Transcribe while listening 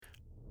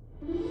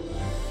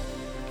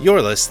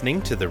You're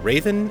listening to The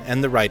Raven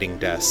and the Writing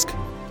Desk,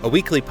 a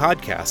weekly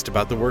podcast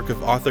about the work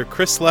of author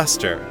Chris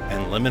Lester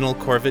and Liminal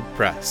Corvid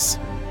Press.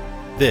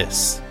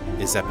 This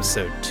is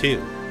episode 2.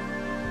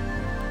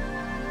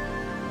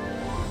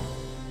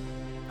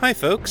 Hi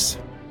folks,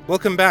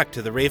 welcome back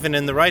to The Raven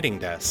and the Writing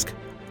Desk.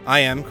 I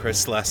am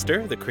Chris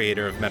Lester, the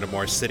creator of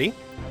Metamor City.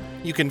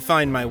 You can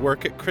find my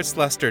work at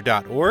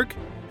chrislester.org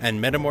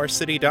and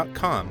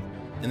metamorcity.com,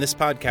 and this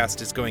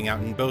podcast is going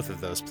out in both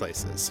of those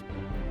places.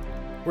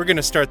 We're going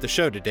to start the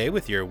show today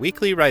with your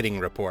weekly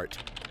writing report.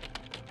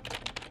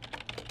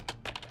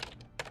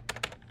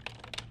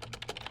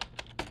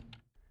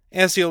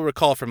 As you'll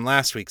recall from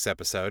last week's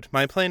episode,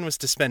 my plan was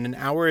to spend an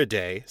hour a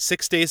day,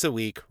 6 days a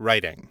week,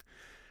 writing.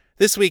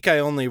 This week I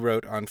only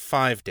wrote on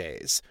 5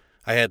 days.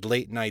 I had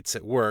late nights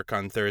at work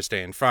on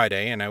Thursday and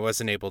Friday, and I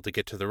wasn't able to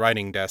get to the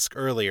writing desk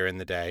earlier in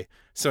the day,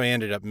 so I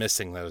ended up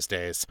missing those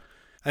days.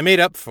 I made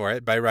up for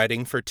it by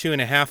writing for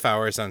 2.5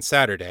 hours on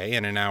Saturday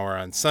and an hour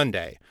on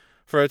Sunday,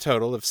 for a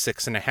total of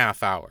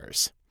 6.5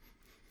 hours.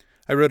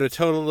 I wrote a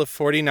total of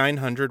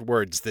 4,900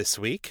 words this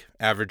week,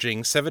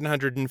 averaging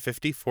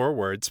 754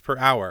 words per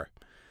hour.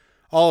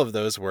 All of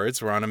those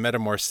words were on a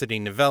Metamor City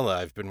novella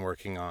I've been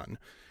working on,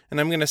 and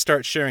I'm going to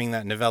start sharing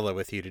that novella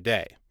with you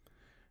today.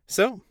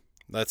 So,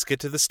 let's get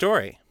to the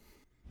story.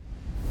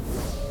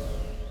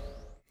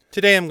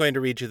 Today I'm going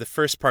to read you the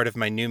first part of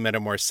my new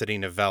Metamor City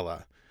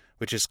novella,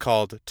 which is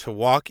called To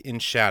Walk in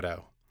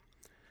Shadow.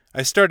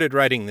 I started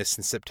writing this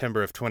in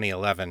September of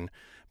 2011,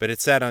 but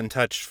it sat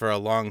untouched for a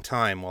long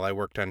time while I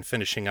worked on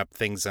finishing up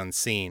Things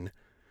Unseen.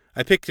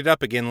 I picked it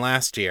up again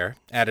last year,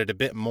 added a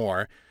bit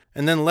more,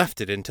 and then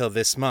left it until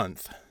this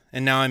month,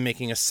 and now I'm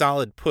making a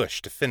solid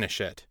push to finish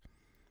it.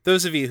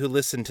 Those of you who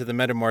listened to the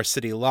Metamor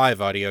City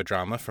Live audio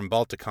drama from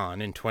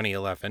Balticon in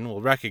 2011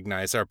 will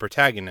recognize our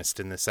protagonist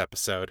in this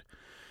episode,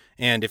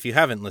 and if you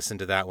haven't listened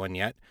to that one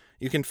yet,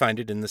 you can find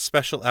it in the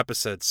special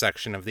episodes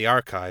section of the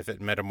archive at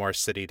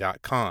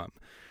metamorcity.com.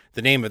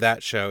 The name of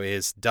that show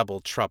is Double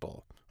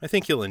Trouble. I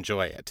think you'll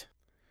enjoy it.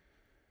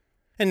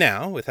 And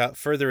now, without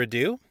further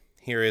ado,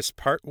 here is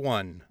part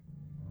 1.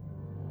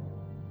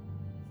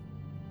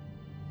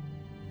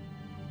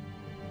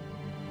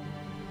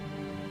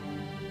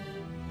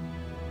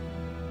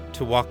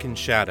 To Walk in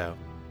Shadow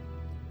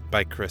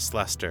by Chris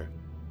Lester.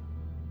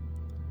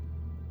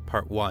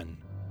 Part 1.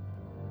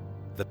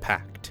 The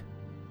Pact.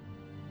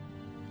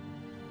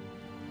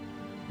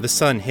 The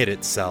sun hid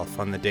itself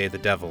on the day the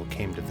devil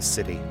came to the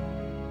city.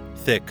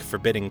 Thick,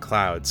 forbidding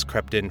clouds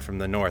crept in from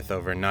the north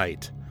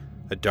overnight,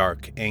 a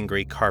dark,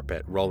 angry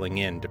carpet rolling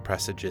in to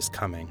presage his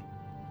coming.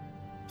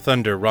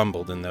 Thunder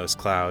rumbled in those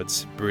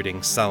clouds,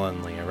 brooding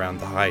sullenly around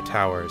the high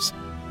towers,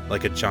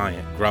 like a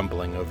giant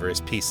grumbling over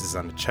his pieces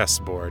on a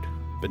chessboard,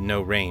 but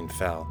no rain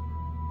fell.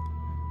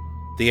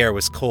 The air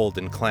was cold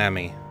and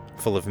clammy,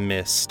 full of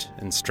mist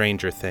and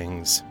stranger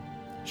things,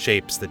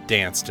 shapes that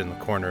danced in the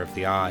corner of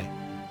the eye,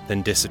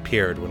 then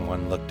disappeared when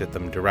one looked at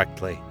them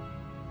directly.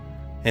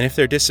 And if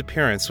their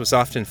disappearance was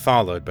often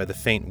followed by the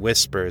faint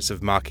whispers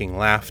of mocking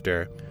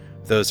laughter,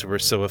 those who were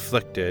so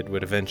afflicted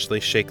would eventually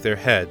shake their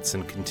heads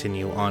and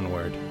continue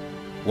onward,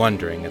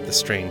 wondering at the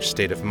strange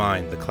state of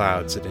mind the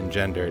clouds had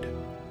engendered.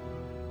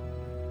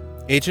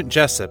 Agent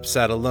Jessup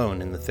sat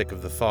alone in the thick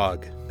of the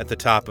fog, at the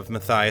top of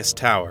Matthias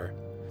Tower,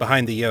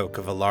 behind the yoke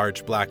of a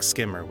large black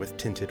skimmer with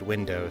tinted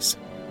windows.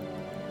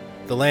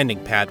 The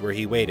landing pad where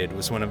he waited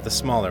was one of the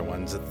smaller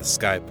ones at the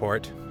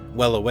skyport,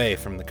 well away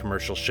from the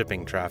commercial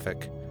shipping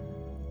traffic.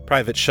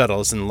 Private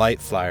shuttles and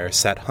light flyers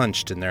sat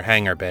hunched in their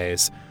hangar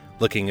bays,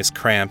 looking as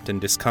cramped and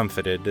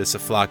discomfited as a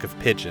flock of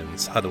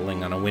pigeons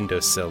huddling on a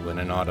windowsill in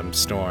an autumn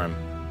storm.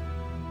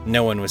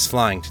 No one was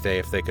flying today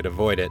if they could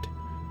avoid it.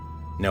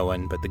 No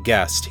one but the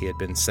guest he had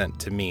been sent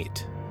to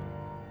meet.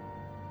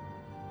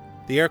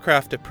 The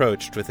aircraft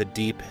approached with a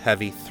deep,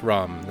 heavy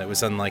thrum that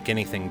was unlike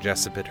anything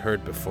Jessup had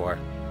heard before.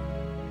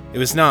 It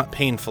was not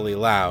painfully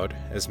loud,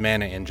 as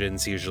mana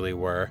engines usually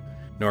were,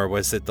 nor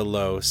was it the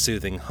low,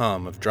 soothing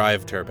hum of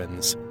drive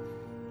turbines.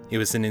 It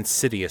was an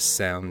insidious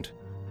sound,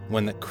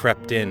 one that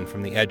crept in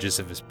from the edges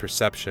of his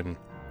perception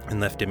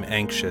and left him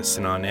anxious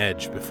and on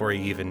edge before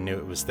he even knew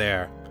it was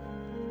there.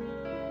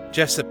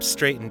 Jessup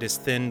straightened his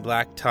thin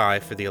black tie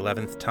for the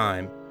 11th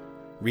time,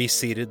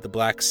 reseated the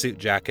black suit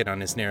jacket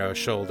on his narrow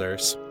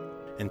shoulders,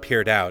 and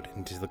peered out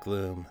into the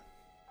gloom.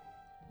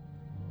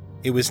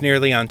 It was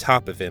nearly on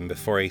top of him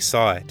before he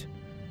saw it.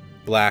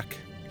 Black,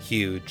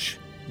 huge,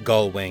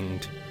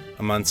 gull-winged,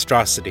 a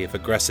monstrosity of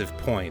aggressive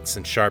points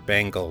and sharp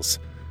angles,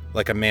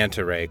 like a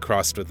manta ray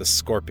crossed with a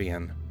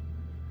scorpion.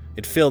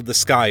 It filled the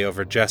sky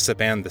over Jessup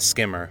and the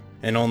skimmer,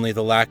 and only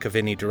the lack of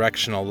any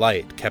directional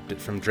light kept it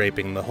from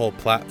draping the whole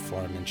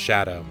platform in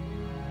shadow.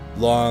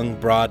 Long,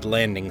 broad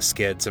landing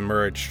skids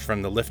emerged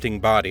from the lifting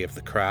body of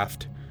the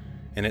craft,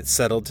 and it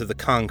settled to the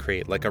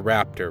concrete like a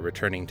raptor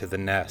returning to the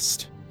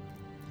nest.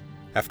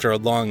 After a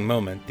long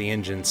moment, the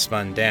engine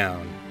spun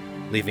down,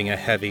 leaving a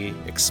heavy,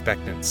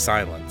 expectant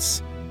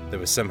silence that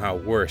was somehow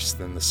worse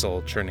than the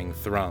soul-churning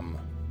thrum.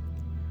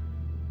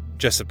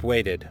 Jessup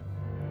waited.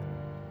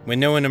 When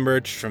no one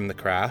emerged from the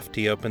craft,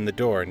 he opened the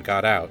door and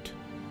got out.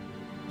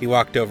 He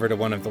walked over to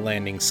one of the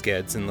landing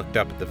skids and looked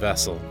up at the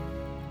vessel.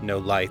 No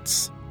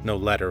lights, no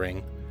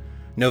lettering,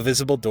 no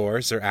visible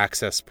doors or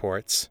access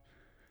ports.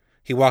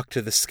 He walked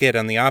to the skid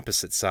on the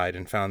opposite side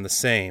and found the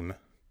same.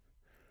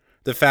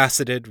 The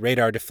faceted,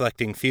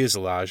 radar-deflecting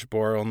fuselage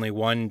bore only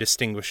one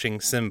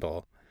distinguishing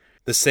symbol,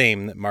 the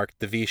same that marked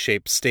the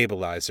V-shaped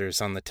stabilizers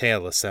on the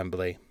tail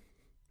assembly.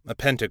 A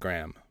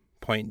pentagram,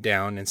 point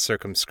down and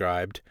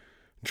circumscribed,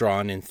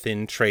 drawn in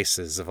thin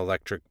traces of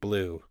electric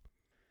blue.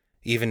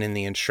 Even in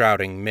the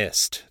enshrouding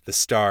mist, the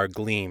star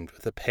gleamed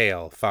with a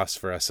pale,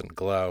 phosphorescent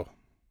glow.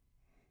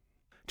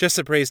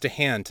 Jessup raised a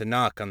hand to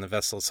knock on the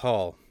vessel's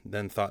hull,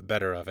 then thought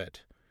better of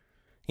it.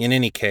 In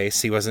any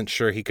case, he wasn't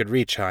sure he could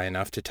reach high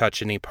enough to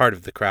touch any part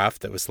of the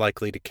craft that was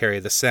likely to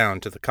carry the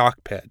sound to the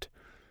cockpit.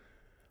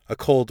 A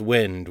cold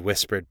wind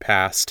whispered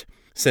past,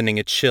 sending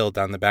a chill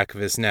down the back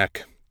of his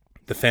neck,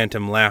 the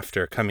phantom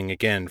laughter coming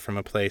again from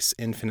a place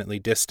infinitely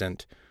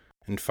distant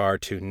and far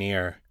too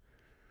near.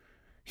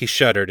 He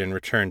shuddered and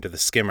returned to the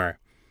skimmer,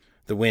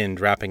 the wind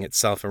wrapping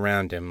itself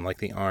around him like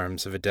the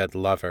arms of a dead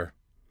lover.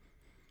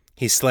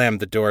 He slammed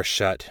the door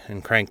shut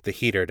and cranked the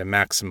heater to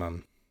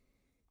maximum.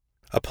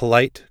 A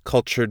polite,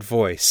 cultured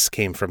voice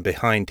came from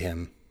behind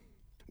him.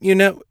 "You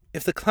know,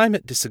 if the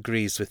climate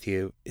disagrees with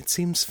you, it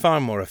seems far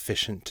more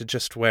efficient to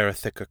just wear a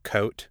thicker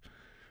coat.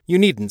 You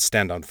needn't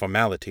stand on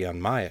formality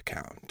on my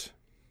account."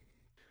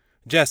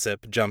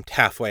 Jessup jumped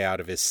halfway out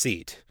of his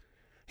seat.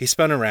 He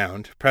spun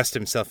around, pressed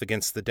himself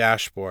against the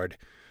dashboard,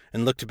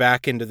 and looked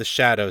back into the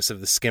shadows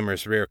of the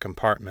skimmer's rear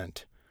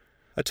compartment.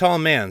 A tall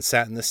man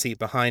sat in the seat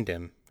behind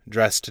him,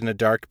 dressed in a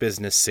dark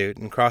business suit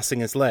and crossing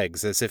his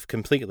legs as if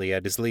completely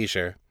at his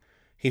leisure.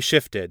 He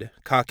shifted,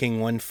 cocking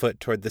one foot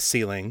toward the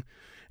ceiling,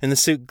 and the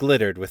suit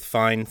glittered with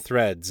fine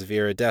threads of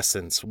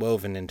iridescence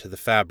woven into the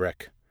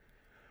fabric.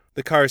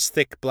 The car's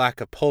thick black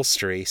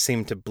upholstery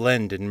seemed to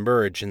blend and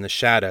merge in the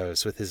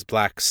shadows with his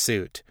black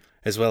suit,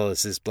 as well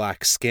as his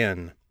black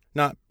skin.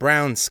 Not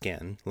brown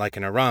skin, like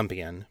an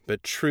Arambian,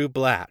 but true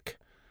black.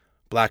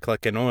 Black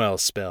like an oil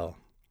spill.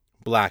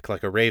 Black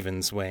like a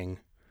raven's wing.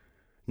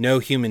 No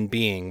human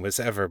being was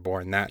ever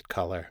born that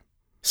color.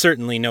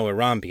 Certainly no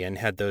Arambian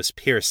had those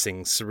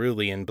piercing,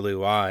 cerulean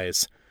blue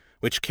eyes,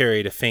 which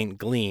carried a faint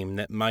gleam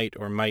that might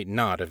or might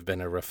not have been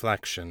a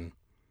reflection.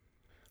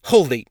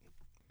 "Holy!"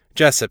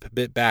 Jessup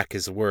bit back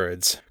his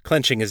words,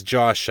 clenching his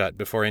jaw shut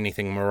before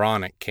anything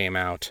moronic came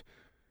out.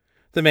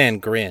 The man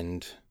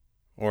grinned.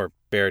 Or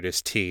bared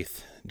his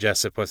teeth.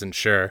 Jessup wasn't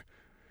sure.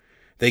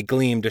 They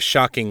gleamed a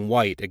shocking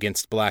white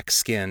against black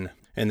skin,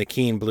 and the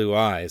keen blue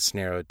eyes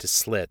narrowed to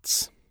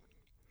slits.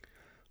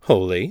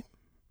 "Holy?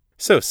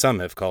 So some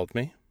have called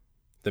me,"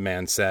 the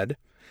man said.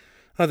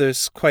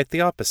 "Others quite the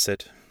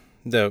opposite,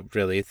 though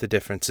really the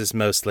difference is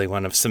mostly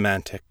one of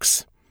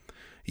semantics.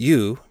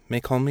 You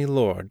may call me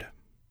Lord.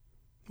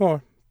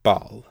 Or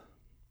Baal."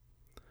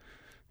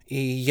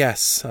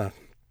 "Yes,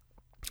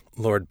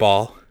 Lord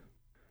Baal."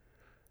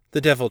 The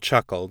devil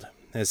chuckled,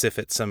 as if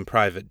at some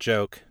private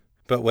joke,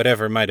 but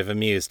whatever might have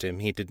amused him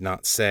he did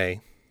not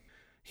say.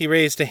 He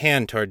raised a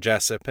hand toward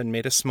Jessup and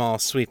made a small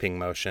sweeping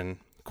motion,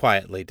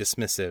 quietly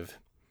dismissive.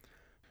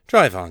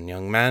 "Drive on,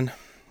 young man.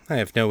 I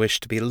have no wish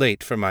to be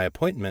late for my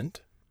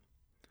appointment."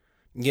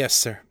 "Yes,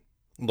 sir,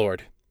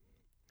 Lord."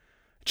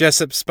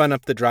 Jessup spun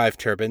up the drive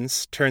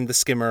turbines, turned the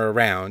skimmer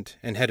around,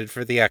 and headed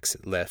for the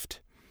exit lift.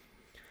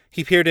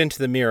 He peered into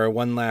the mirror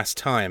one last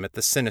time at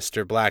the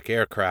sinister black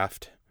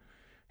aircraft.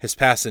 His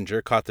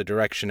passenger caught the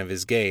direction of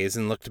his gaze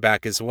and looked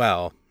back as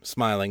well,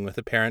 smiling with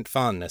apparent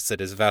fondness at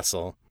his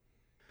vessel.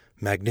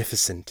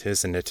 "Magnificent,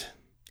 isn't it?"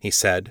 he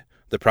said,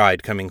 the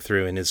pride coming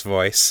through in his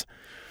voice.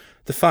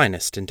 "The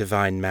finest in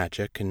divine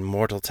magic and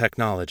mortal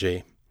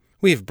technology.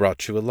 We've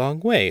brought you a long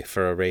way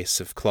for a race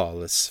of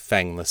clawless,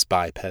 fangless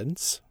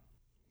bipeds."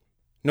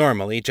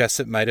 Normally,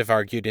 Jessup might have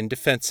argued in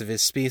defense of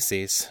his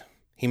species.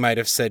 He might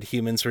have said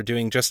humans were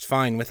doing just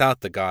fine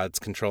without the gods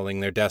controlling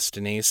their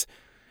destinies,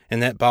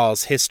 and that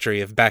Baal's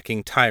history of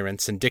backing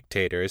tyrants and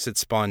dictators had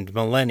spawned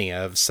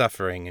millennia of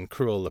suffering and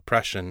cruel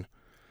oppression.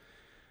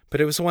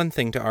 But it was one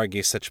thing to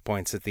argue such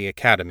points at the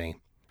Academy.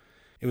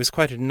 It was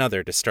quite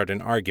another to start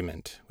an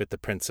argument with the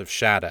Prince of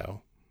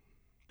Shadow.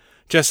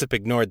 Jessup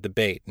ignored the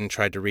bait and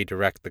tried to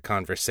redirect the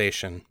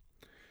conversation.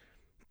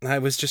 "I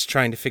was just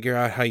trying to figure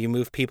out how you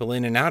move people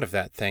in and out of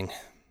that thing.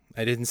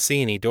 I didn't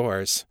see any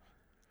doors."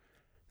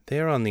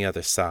 "They are on the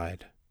other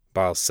side,"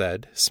 Baal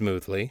said,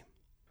 smoothly.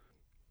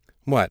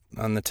 "What,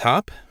 on the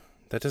top?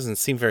 That doesn't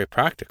seem very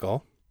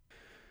practical."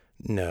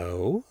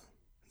 "No,"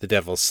 the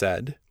devil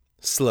said,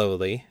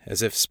 slowly,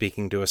 as if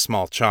speaking to a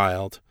small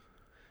child.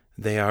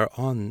 "They are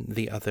on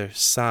the other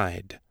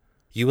side.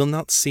 You will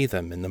not see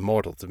them in the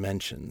mortal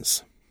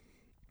dimensions."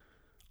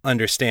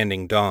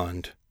 Understanding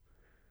dawned.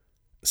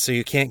 "So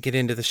you can't get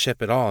into the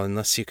ship at all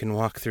unless you can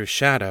walk through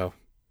shadow."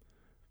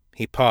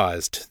 He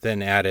paused,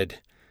 then added,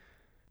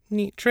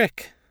 "Neat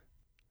trick."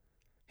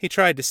 He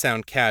tried to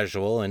sound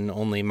casual and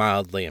only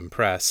mildly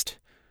impressed.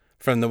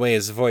 From the way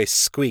his voice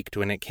squeaked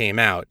when it came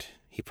out,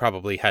 he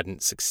probably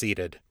hadn't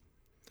succeeded.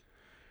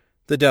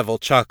 The devil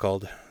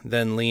chuckled,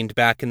 then leaned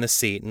back in the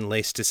seat and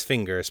laced his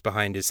fingers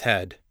behind his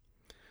head.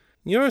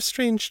 "You're a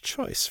strange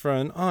choice for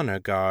an honor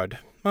guard,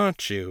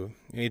 aren't you,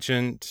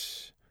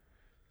 Agent—"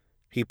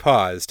 He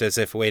paused, as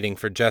if waiting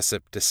for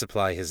Jessup to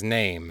supply his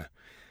name.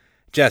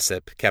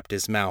 Jessup kept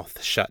his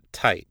mouth shut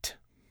tight.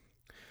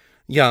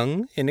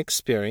 "Young,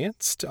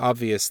 inexperienced,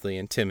 obviously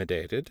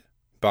intimidated,"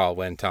 Ball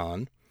went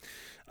on.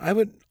 "I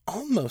would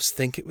almost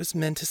think it was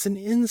meant as an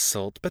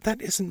insult, but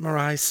that isn't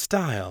Marai's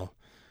style.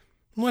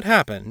 What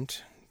happened?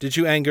 Did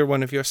you anger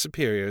one of your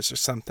superiors or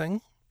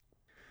something?"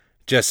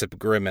 Jessup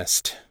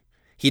grimaced.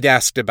 He'd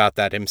asked about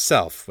that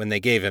himself when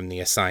they gave him the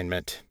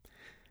assignment.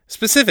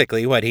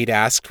 Specifically, what he'd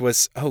asked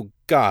was, "Oh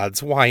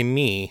gods, why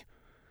me?"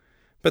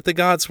 But the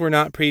gods were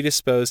not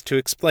predisposed to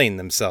explain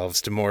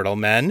themselves to mortal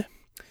men,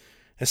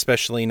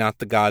 especially not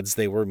the gods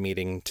they were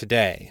meeting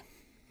today.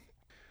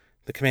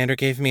 "The commander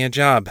gave me a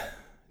job,"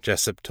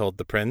 Jessup told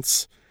the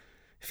prince.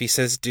 "If he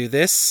says do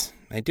this,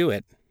 I do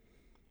it."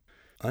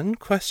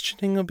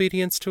 "Unquestioning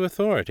obedience to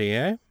authority,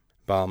 eh?"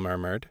 Ball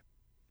murmured.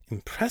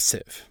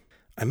 "Impressive.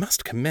 I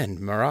must commend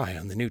Marai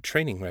on the new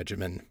training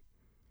regimen."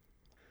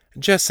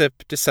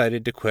 Jessup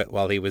decided to quit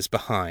while he was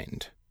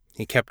behind.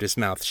 He kept his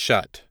mouth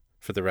shut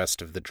for the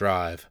rest of the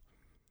drive.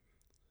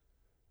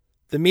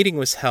 The meeting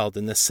was held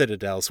in the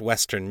Citadel's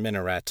western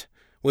minaret,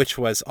 which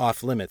was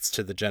off-limits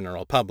to the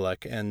general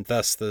public, and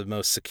thus the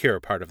most secure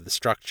part of the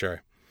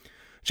structure.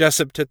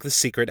 Jessup took the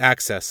secret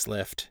access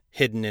lift,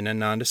 hidden in a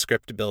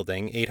nondescript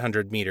building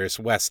 800 meters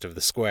west of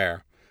the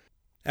square.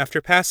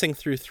 After passing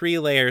through 3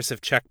 layers of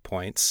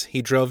checkpoints,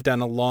 he drove down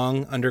a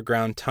long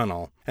underground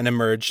tunnel and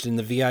emerged in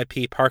the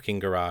VIP parking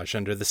garage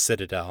under the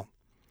Citadel.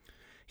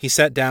 He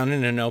sat down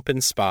in an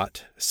open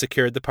spot,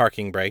 secured the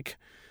parking brake,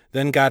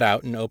 then got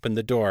out and opened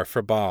the door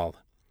for Ball.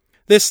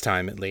 This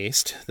time, at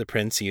least, the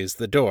prince used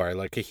the door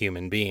like a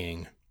human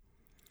being.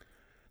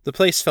 The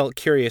place felt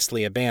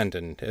curiously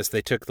abandoned as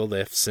they took the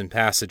lifts and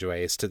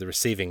passageways to the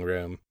receiving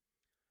room.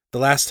 The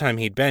last time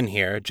he'd been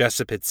here,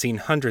 Jessup had seen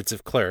hundreds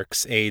of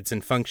clerks, aides,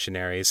 and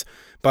functionaries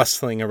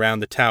bustling around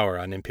the tower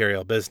on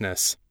imperial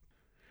business.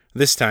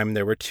 This time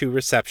there were 2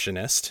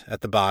 receptionists at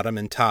the bottom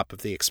and top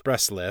of the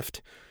express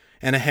lift,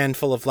 and a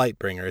handful of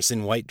lightbringers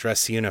in white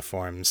dress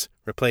uniforms,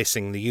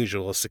 replacing the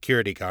usual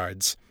security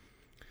guards.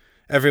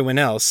 Everyone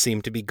else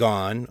seemed to be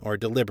gone or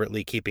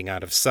deliberately keeping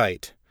out of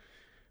sight,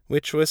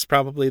 which was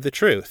probably the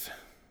truth.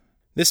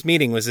 This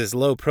meeting was as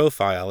low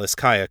profile as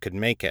Kaya could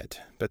make it,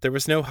 but there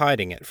was no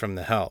hiding it from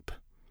the help.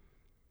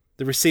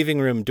 The receiving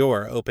room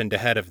door opened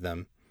ahead of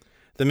them.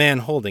 The man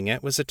holding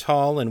it was a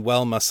tall and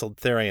well-muscled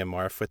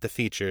theriomorph with the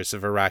features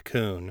of a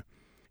raccoon.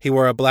 He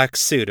wore a black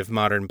suit of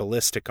modern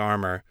ballistic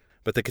armor,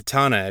 but the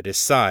katana at his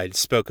side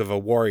spoke of a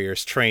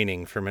warrior's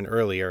training from an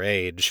earlier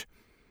age.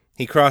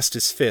 He crossed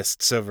his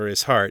fists over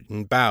his heart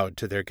and bowed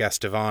to their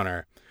guest of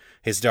honor,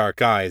 his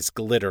dark eyes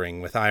glittering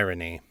with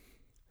irony.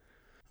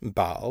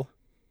 "Ball."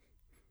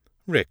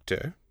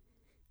 "Richter."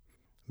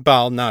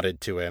 Ball nodded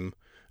to him,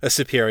 a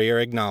superior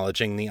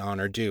acknowledging the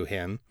honor due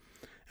him,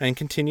 and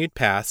continued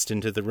past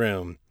into the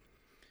room.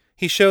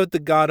 He showed the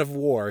god of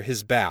war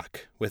his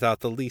back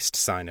without the least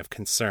sign of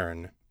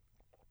concern.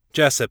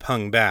 Jessup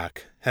hung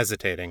back,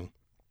 hesitating.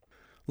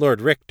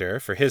 Lord Richter,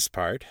 for his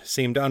part,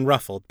 seemed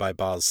unruffled by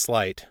Ball's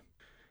slight.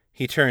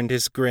 He turned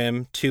his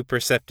grim, too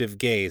perceptive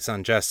gaze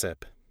on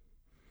Jessup.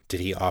 "Did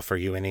he offer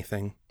you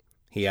anything?"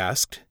 he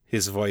asked,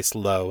 his voice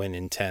low and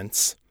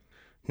intense.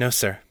 "No,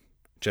 sir,"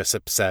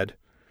 Jessup said.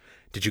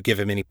 "Did you give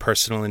him any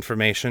personal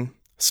information?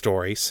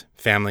 Stories?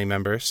 Family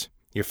members?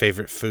 Your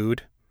favorite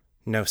food?"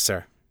 "No,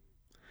 sir."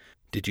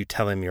 "Did you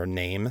tell him your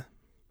name?"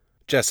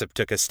 Jessup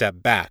took a step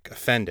back,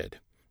 offended.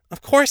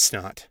 "Of course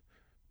not,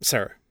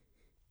 sir."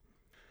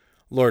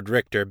 Lord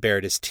Richter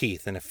bared his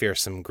teeth in a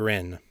fearsome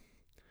grin.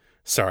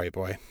 "Sorry,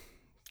 boy.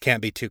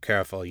 Can't be too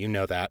careful, you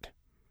know that."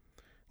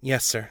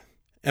 "Yes, sir.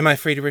 Am I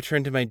free to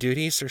return to my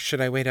duties, or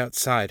should I wait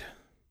outside?"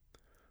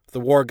 The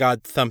war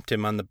god thumped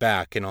him on the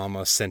back and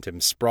almost sent him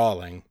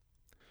sprawling.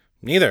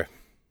 "Neither.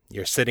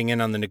 You're sitting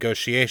in on the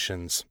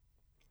negotiations."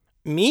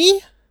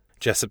 "Me?"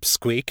 Jessup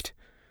squeaked.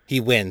 He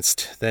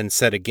winced, then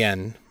said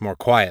again, more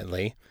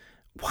quietly,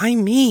 "Why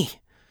me?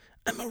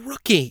 I'm a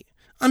rookie.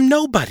 I'm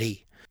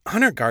nobody.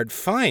 Honor guard,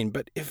 fine,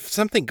 but if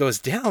something goes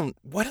down,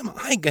 what am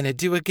I going to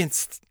do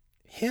against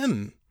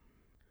him?"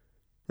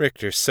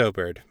 Richter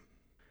sobered.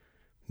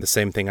 "The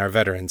same thing our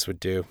veterans would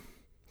do,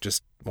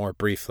 just more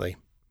briefly."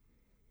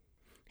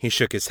 He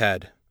shook his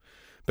head.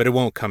 "But it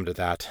won't come to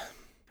that.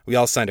 We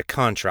all signed a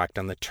contract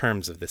on the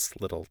terms of this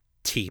little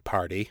tea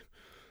party.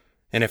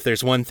 And if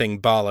there's one thing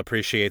Ball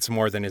appreciates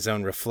more than his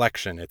own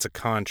reflection, it's a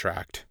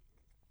contract."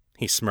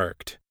 He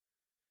smirked.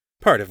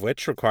 "Part of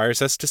which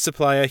requires us to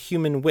supply a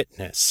human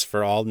witness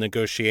for all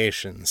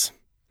negotiations."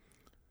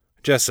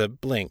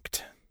 Jessup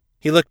blinked.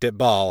 He looked at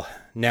Ball,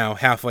 now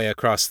halfway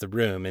across the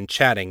room and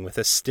chatting with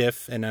a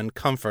stiff and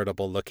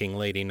uncomfortable-looking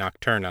Lady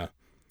Nocturna.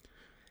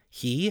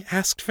 "He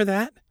asked for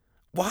that?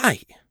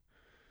 Why?"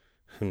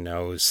 "Who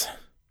knows?"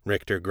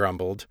 Richter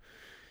grumbled.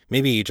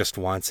 "Maybe he just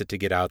wants it to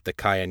get out that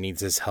Kaya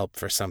needs his help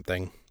for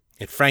something.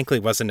 It frankly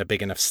wasn't a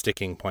big enough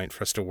sticking point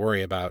for us to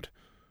worry about.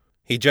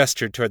 He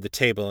gestured toward the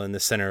table in the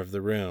center of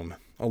the room,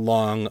 a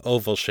long,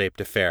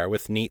 oval-shaped affair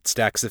with neat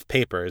stacks of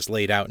papers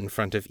laid out in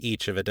front of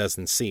each of a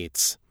dozen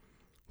seats.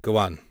 Go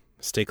on,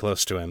 stay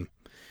close to him.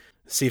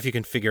 See if you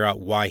can figure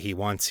out why he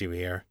wants you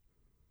here.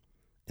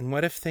 And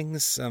what if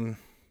things,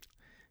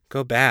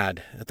 go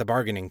bad at the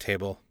bargaining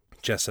table?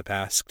 Jessup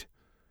asked.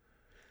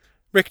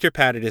 Richter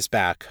patted his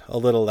back, a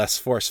little less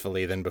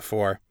forcefully than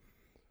before.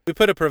 We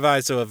put a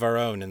proviso of our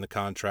own in the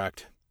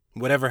contract.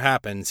 Whatever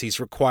happens, he's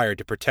required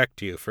to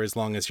protect you for as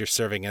long as you're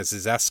serving as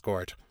his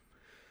escort.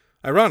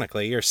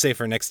 Ironically, you're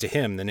safer next to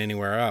him than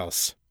anywhere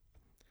else.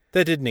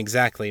 That didn't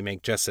exactly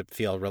make Jessup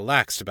feel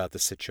relaxed about the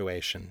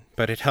situation,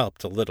 but it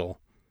helped a little.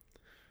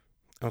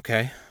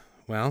 Okay,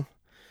 well,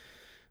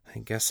 I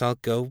guess I'll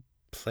go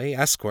play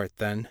escort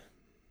then.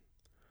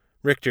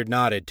 Richter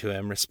nodded to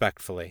him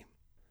respectfully.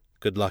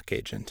 Good luck,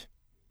 Agent.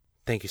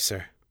 Thank you,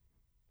 sir.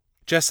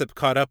 Jessup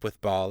caught up with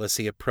Ball as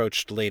he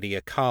approached Lady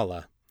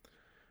Akala.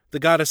 The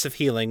goddess of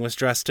healing was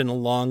dressed in a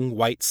long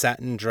white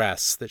satin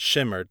dress that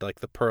shimmered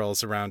like the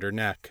pearls around her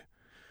neck.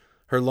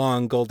 Her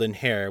long golden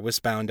hair was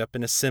bound up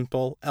in a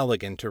simple,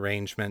 elegant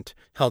arrangement,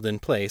 held in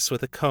place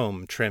with a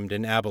comb trimmed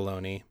in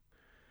abalone.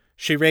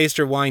 She raised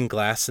her wine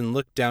glass and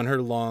looked down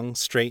her long,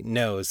 straight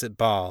nose at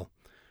Ball,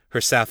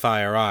 her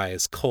sapphire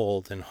eyes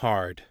cold and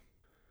hard.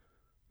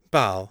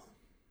 Ball.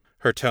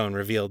 Her tone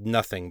revealed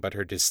nothing but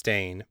her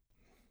disdain.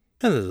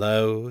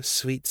 Hello,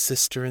 sweet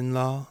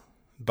sister-in-law,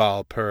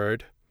 Ball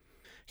purred.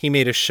 He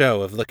made a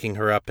show of looking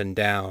her up and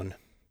down.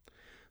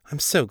 I'm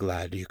so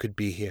glad you could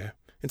be here.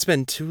 It's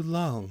been too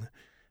long.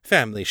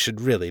 Family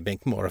should really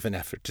make more of an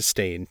effort to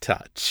stay in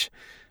touch,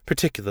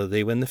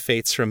 particularly when the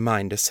fates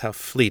remind us how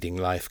fleeting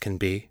life can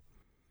be.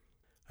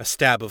 A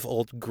stab of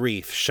old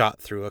grief shot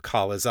through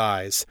Akala's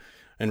eyes,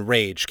 and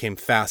rage came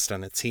fast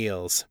on its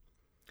heels.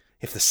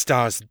 If the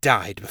stars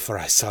died before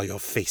I saw your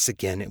face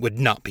again, it would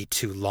not be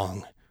too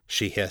long,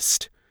 she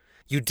hissed.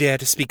 You dare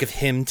to speak of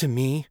him to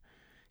me?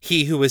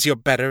 He who is your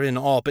better in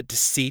all but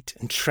deceit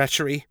and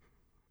treachery?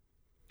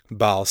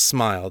 Ball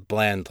smiled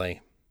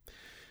blandly.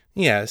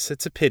 Yes,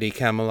 it's a pity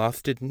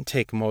Cameloth didn't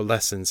take more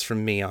lessons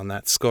from me on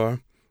that score.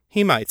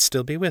 He might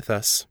still be with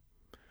us.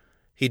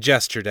 He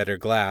gestured at her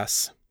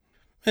glass.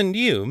 And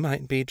you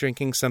might be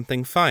drinking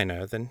something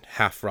finer than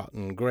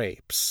half-rotten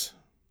grapes.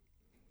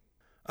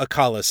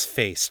 Akala's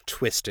face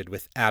twisted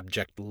with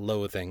abject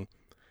loathing.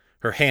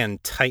 Her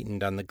hand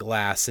tightened on the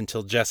glass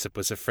until Jessup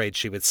was afraid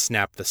she would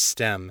snap the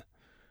stem.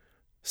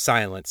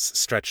 Silence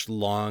stretched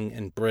long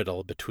and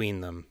brittle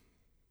between them.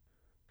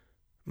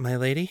 My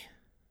lady?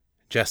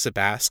 Jessup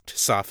asked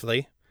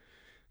softly.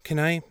 Can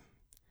I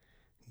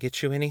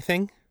get you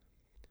anything?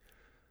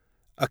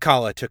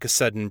 Akala took a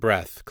sudden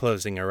breath,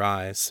 closing her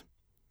eyes.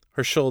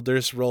 Her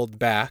shoulders rolled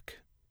back,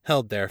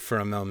 held there for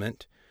a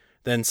moment,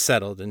 then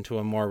settled into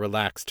a more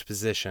relaxed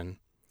position.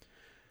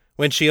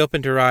 When she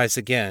opened her eyes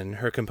again,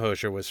 her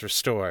composure was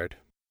restored.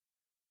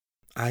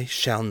 I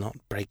shall not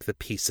break the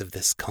peace of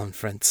this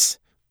conference,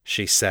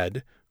 she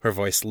said, her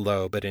voice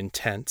low but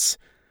intense.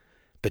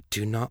 But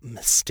do not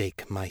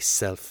mistake my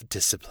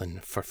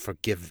self-discipline for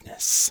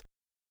forgiveness.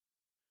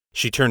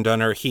 She turned on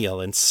her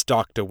heel and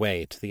stalked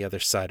away to the other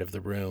side of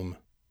the room.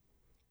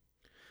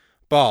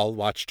 Ball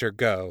watched her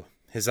go,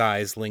 his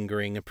eyes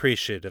lingering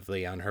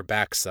appreciatively on her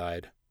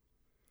backside.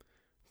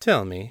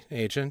 Tell me,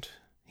 Agent,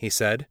 he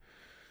said,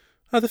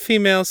 are the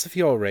females of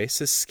your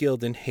race as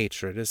skilled in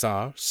hatred as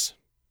ours?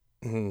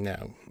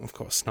 No, of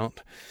course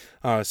not.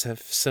 Ours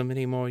have so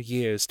many more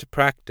years to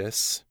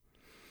practice.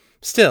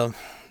 Still,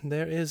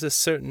 there is a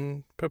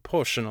certain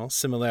proportional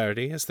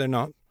similarity, is there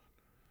not?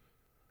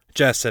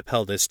 Jessup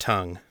held his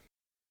tongue.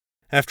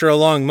 After a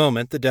long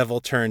moment, the devil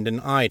turned and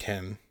eyed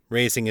him,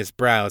 raising his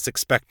brows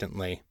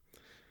expectantly.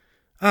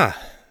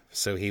 Ah,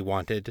 so he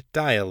wanted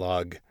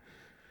dialogue.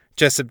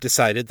 Jessup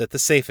decided that the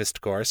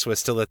safest course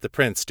was to let the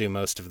prince do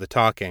most of the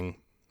talking.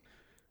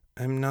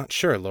 I'm not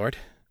sure, Lord.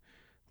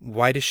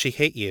 Why does she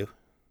hate you?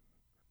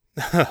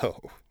 Oh,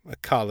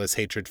 Akala's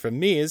hatred for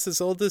me is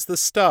as old as the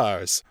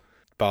stars,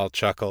 Ball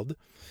chuckled.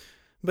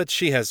 But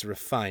she has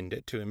refined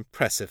it to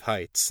impressive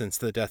heights since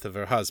the death of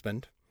her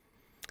husband.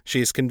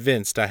 She is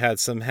convinced I had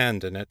some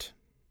hand in it.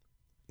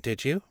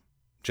 Did you?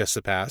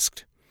 Jessup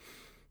asked.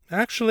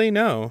 Actually,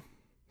 no,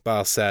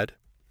 Ball said.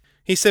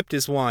 He sipped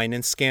his wine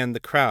and scanned the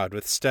crowd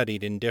with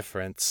studied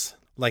indifference,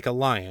 like a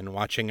lion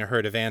watching a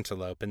herd of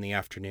antelope in the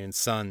afternoon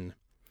sun.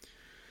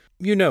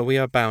 You know we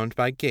are bound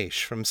by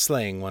Gaish from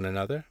slaying one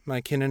another,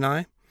 my kin and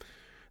I.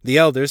 The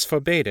elders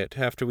forbade it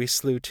after we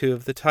slew 2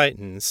 of the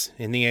Titans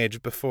in the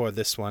age before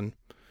this one.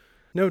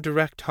 No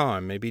direct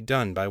harm may be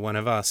done by one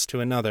of us to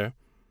another.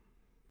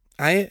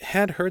 I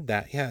had heard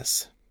that,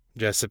 yes,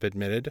 Jessup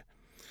admitted.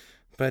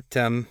 But,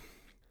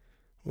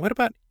 what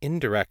about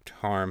indirect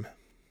harm?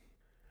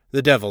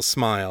 The devil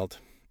smiled.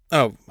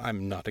 Oh,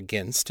 I'm not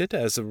against it,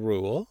 as a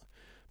rule.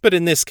 But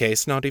in this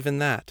case, not even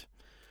that.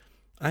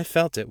 I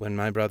felt it when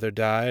my brother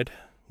died,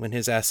 when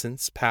his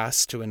essence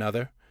passed to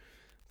another,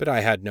 but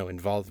I had no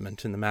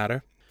involvement in the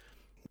matter.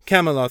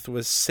 Camelot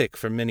was sick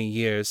for many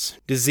years,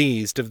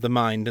 diseased of the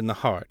mind and the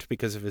heart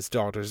because of his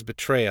daughter's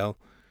betrayal.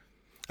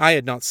 I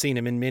had not seen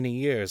him in many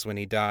years when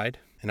he died,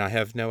 and I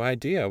have no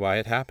idea why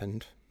it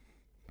happened."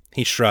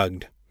 He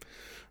shrugged.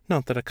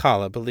 "Not that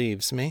Akala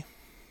believes me."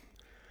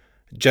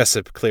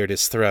 Jessup cleared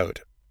his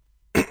throat.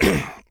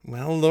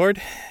 "Well,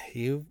 Lord,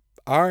 you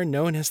are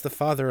known as the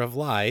father of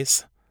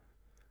lies."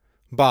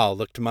 Baal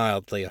looked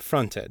mildly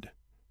affronted.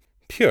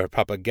 "Pure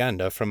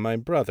propaganda from my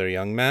brother,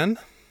 young man.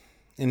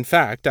 In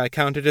fact, I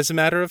count it as a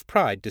matter of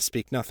pride to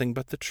speak nothing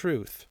but the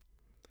truth."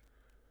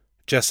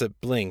 Jessup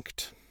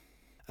blinked.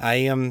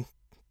 I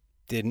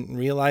didn't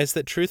realize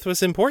that truth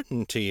was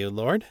important to you,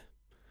 Lord."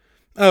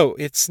 "Oh,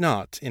 it's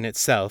not in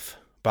itself,"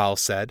 Baal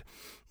said.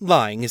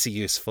 "Lying is a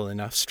useful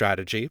enough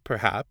strategy,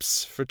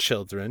 perhaps, for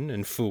children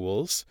and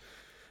fools.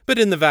 But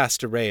in the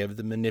vast array of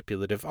the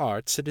manipulative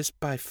arts, it is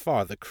by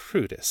far the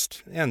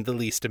crudest and the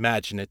least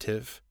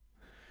imaginative."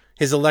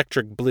 His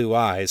electric blue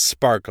eyes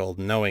sparkled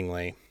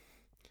knowingly.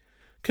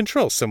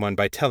 "Control someone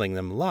by telling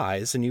them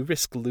lies, and you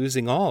risk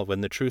losing all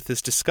when the truth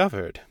is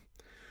discovered.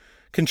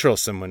 Control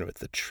someone with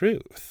the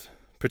truth,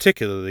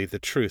 particularly the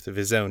truth of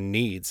his own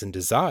needs and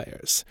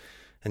desires,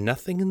 and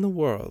nothing in the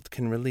world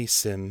can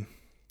release him.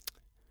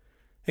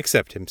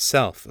 Except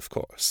himself, of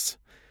course,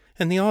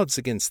 and the odds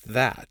against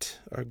that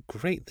are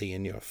greatly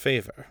in your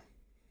favor."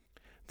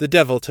 The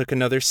devil took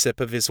another sip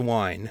of his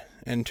wine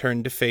and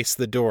turned to face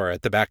the door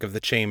at the back of the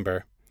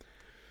chamber.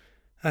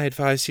 "I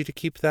advise you to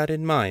keep that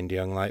in mind,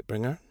 young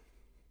Lightbringer."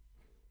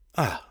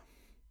 "Ah,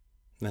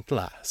 at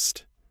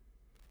last."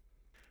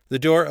 The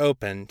door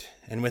opened,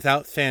 and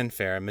without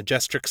fanfare,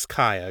 Majestrix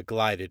Kaya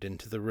glided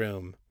into the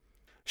room.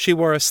 She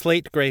wore a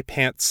slate-gray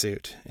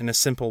pantsuit and a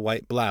simple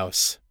white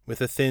blouse,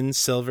 with a thin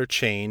silver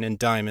chain and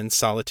diamond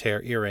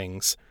solitaire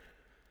earrings.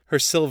 Her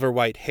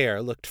silver-white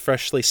hair looked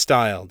freshly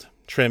styled,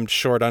 trimmed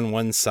short on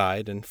one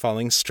side and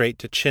falling straight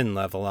to chin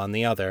level on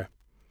the other.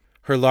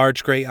 Her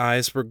large gray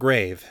eyes were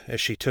grave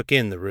as she took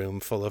in the room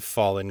full of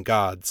fallen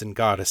gods and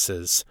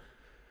goddesses.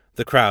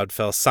 The crowd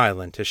fell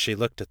silent as she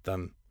looked at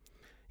them.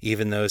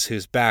 Even those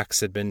whose backs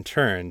had been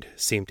turned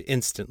seemed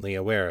instantly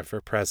aware of her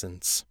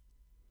presence.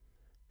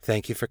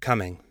 "Thank you for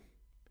coming,"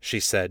 she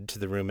said to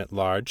the room at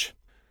large.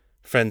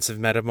 "Friends of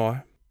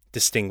Metamor,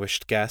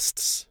 distinguished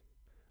guests."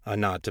 A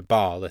nod to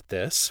Baal at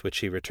this, which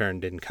he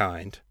returned in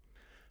kind.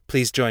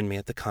 "Please join me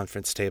at the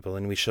conference table,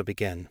 and we shall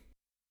begin."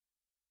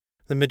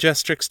 The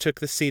Majestrix took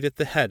the seat at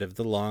the head of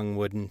the long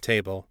wooden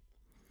table.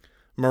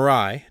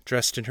 Marai,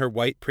 dressed in her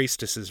white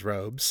priestess's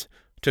robes,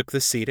 took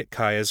the seat at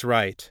Kaya's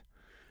right.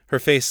 Her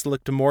face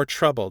looked more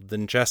troubled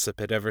than Jessup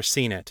had ever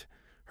seen it,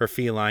 her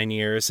feline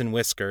ears and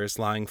whiskers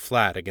lying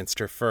flat against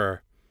her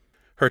fur.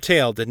 Her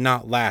tail did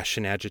not lash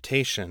in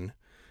agitation,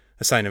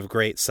 a sign of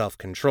great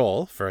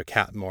self-control for a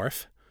cat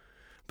morph,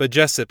 but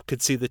Jessup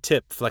could see the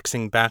tip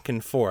flexing back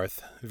and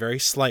forth very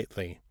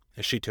slightly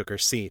as she took her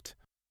seat.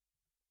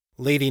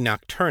 Lady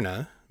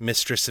Nocturna,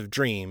 Mistress of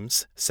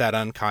Dreams, sat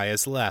on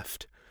Kaya's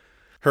left.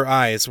 Her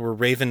eyes were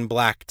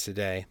raven-black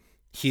today,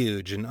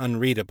 huge and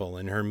unreadable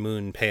in her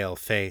moon-pale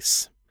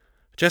face.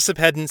 Jessup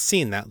hadn't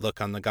seen that look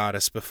on the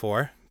goddess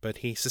before, but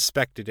he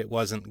suspected it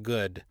wasn't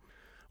good.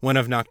 One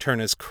of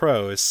Nocturna's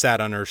crows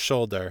sat on her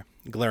shoulder,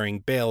 glaring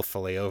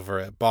balefully over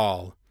at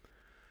Baal.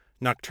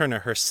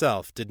 Nocturna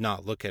herself did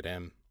not look at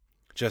him.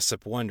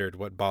 Jessup wondered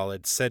what Baal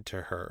had said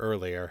to her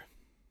earlier.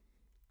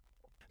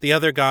 The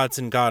other gods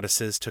and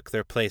goddesses took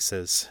their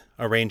places,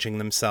 arranging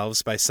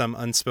themselves by some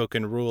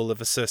unspoken rule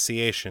of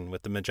association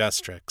with the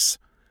Majestrix.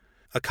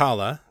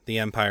 Akala, the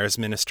Empire's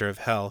Minister of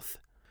Health,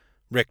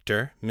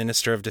 Richter,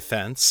 Minister of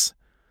Defense,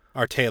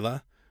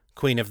 Artela,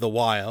 Queen of the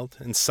Wild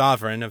and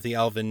Sovereign of the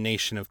elven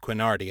nation of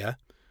Quinardia,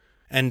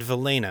 and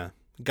Velena,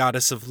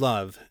 Goddess of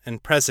Love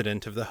and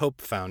President of the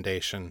Hope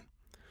Foundation.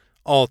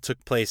 All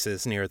took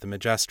places near the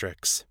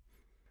Majestrix.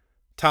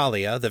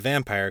 Talia, the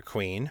Vampire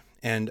Queen,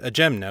 and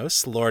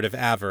Agemnos, Lord of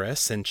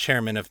Avarice and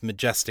Chairman of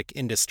Majestic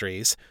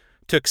Industries,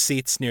 took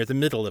seats near the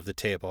middle of the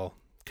table,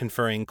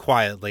 conferring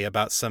quietly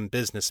about some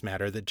business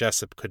matter that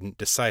Jessup couldn't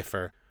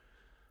decipher.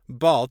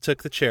 Baal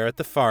took the chair at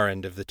the far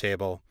end of the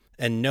table,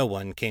 and no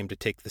one came to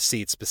take the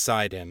seats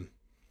beside him.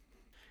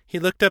 He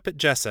looked up at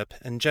Jessup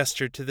and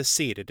gestured to the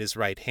seat at his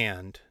right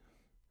hand.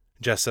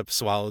 Jessup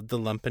swallowed the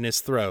lump in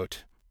his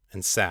throat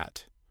and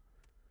sat.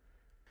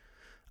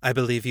 "I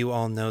believe you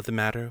all know the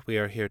matter we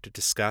are here to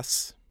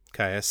discuss,"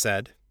 Kaya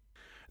said.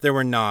 There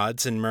were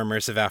nods and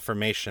murmurs of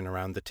affirmation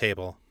around the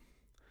table.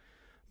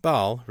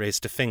 Baal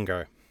raised a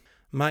finger.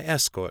 "My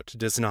escort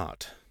does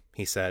not,"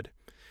 he said.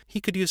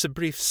 "He could use a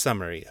brief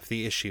summary of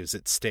the issues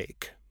at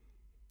stake."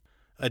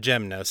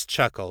 Agemnos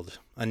chuckled,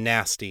 a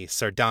nasty,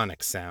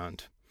 sardonic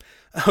sound.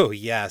 "Oh,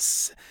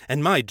 yes,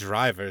 and my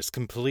driver's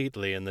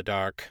completely in the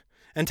dark.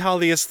 And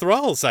Talia's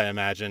thralls, I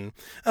imagine.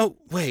 Oh,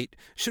 wait,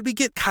 should we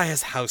get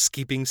Kaya's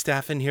housekeeping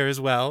staff in here as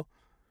well?"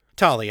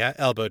 Talia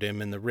elbowed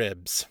him in the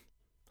ribs.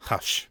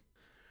 "Hush."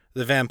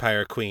 The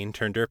Vampire Queen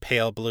turned her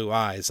pale blue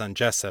eyes on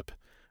Jessup,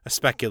 a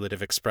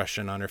speculative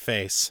expression on her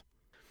face.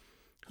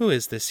 "Who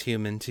is this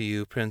human to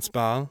you, Prince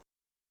Baal?"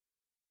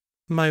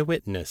 "My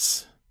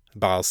witness,"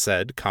 Baal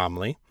said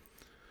calmly.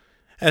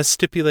 As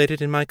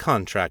stipulated in my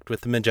contract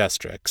with the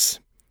Majestrix,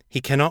 he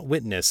cannot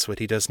witness what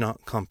he does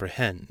not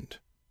comprehend.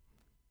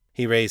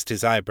 He raised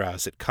his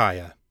eyebrows at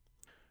Kaya.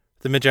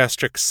 The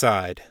Majestrix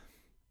sighed.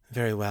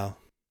 Very well.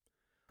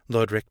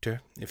 Lord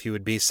Richter, if you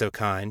would be so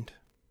kind.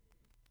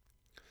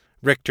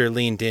 Richter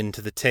leaned in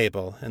to the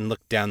table and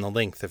looked down the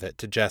length of it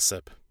to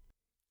Jessup.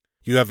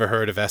 You ever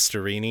heard of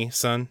Esterini,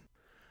 son?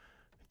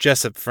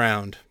 Jessup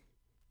frowned.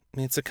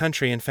 It's a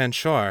country in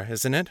Fanshore,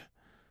 isn't it?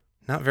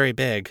 Not very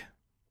big.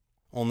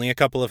 Only a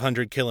couple of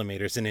 100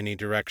 kilometers in any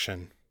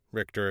direction,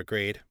 Richter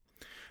agreed.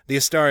 The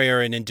Astari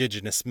are an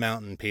indigenous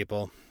mountain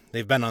people.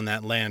 They've been on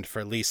that land for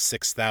at least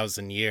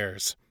 6,000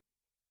 years.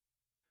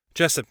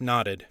 Jessup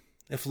nodded.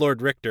 If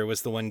Lord Richter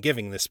was the one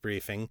giving this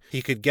briefing,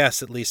 he could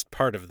guess at least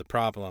part of the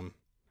problem.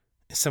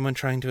 Is someone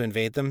trying to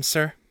invade them,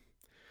 sir?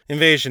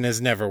 Invasion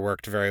has never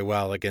worked very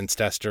well against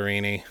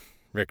Esterini,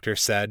 Richter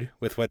said,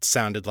 with what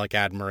sounded like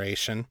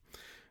admiration.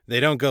 They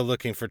don't go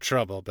looking for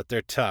trouble, but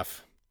they're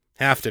tough.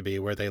 Have to be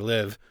where they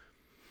live.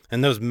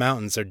 And those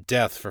mountains are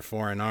death for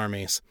foreign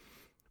armies.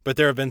 But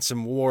there have been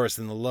some wars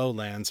in the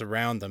lowlands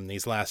around them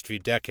these last few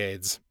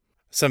decades.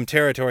 Some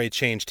territory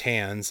changed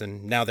hands,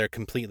 and now they're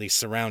completely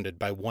surrounded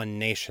by one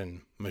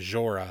nation,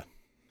 Majora.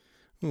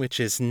 Which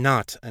is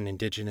not an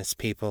indigenous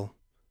people,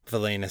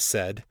 Velena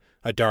said,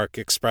 a dark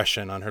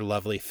expression on her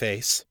lovely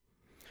face.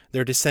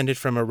 They're descended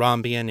from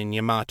Arambian and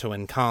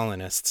Yamatoan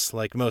colonists,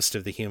 like most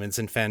of the humans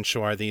in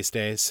Fanshore these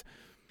days.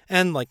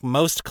 And like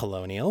most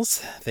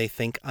colonials, they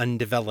think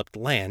undeveloped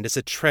land is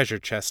a treasure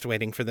chest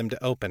waiting for them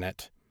to open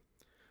it.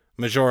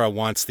 Majora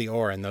wants the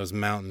ore in those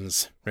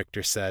mountains,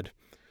 Richter said.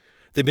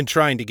 They've been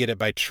trying to get it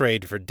by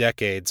trade for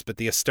decades, but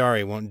the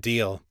Astari won't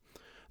deal.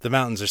 The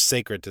mountains are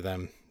sacred to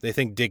them. They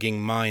think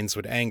digging mines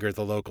would anger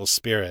the local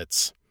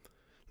spirits.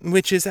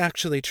 Which is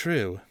actually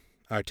true,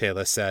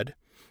 Artela said.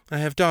 I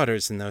have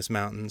daughters in those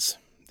mountains.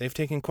 They've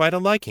taken quite a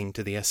liking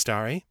to the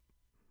Astari.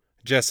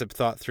 Jessup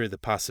thought through the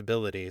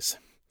possibilities.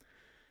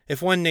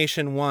 If one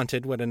nation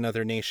wanted what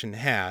another nation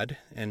had,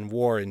 and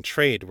war and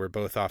trade were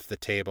both off the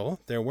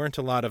table, there weren't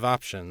a lot of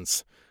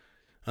options,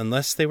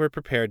 unless they were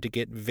prepared to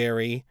get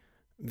very,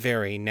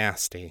 very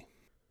nasty.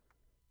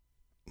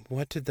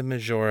 What did the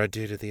Majora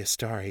do to the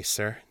Astari,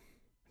 sir?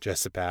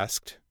 Jessup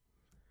asked.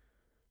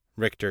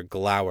 Richter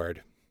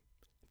glowered.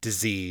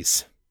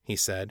 Disease, he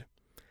said.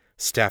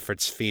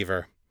 Stafford's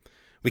fever.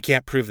 We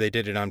can't prove they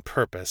did it on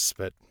purpose,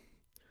 but...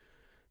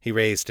 He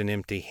raised an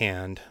empty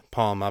hand,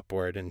 palm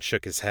upward, and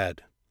shook his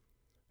head.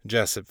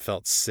 Jessup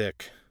felt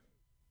sick.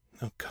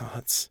 Oh,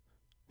 gods,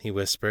 he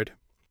whispered.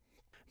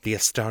 The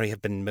Astari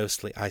have been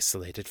mostly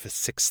isolated for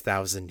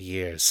 6,000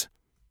 years,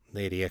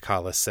 Lady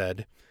Akala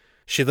said.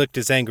 She looked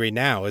as angry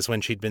now as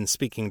when she'd been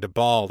speaking to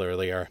Baal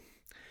earlier.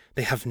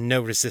 They have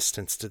no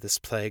resistance to this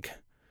plague.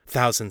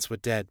 Thousands were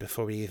dead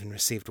before we even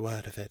received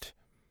word of it.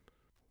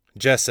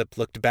 Jessup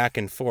looked back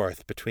and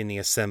forth between the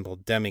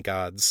assembled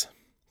demigods.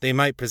 They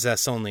might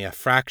possess only a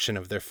fraction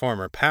of their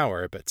former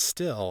power, but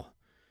still...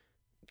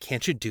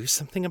 Can't you do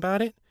something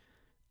about it?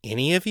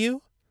 Any of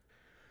you?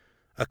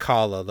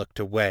 Akala looked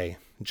away,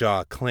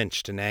 jaw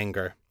clenched in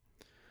anger.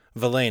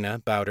 Velena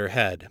bowed her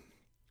head.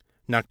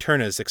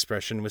 Nocturna's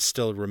expression was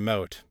still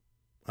remote,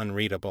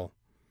 unreadable.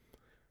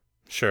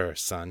 Sure,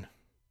 son,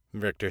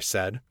 Richter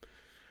said.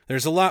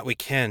 There's a lot we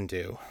can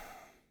do.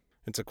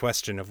 It's a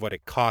question of what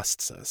it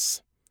costs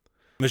us.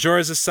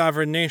 Majora is a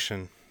sovereign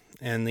nation,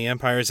 and the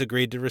Empire's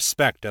agreed to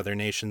respect other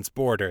nations'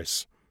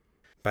 borders.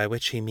 By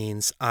which he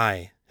means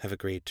I have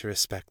agreed to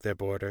respect their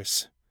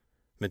borders,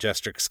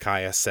 Majestrix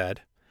Kaya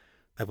said.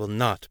 I will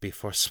not be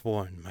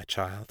forsworn, my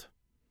child.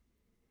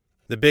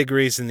 The big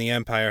reason the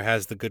Empire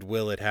has the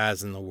goodwill it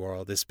has in the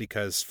world is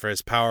because, for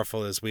as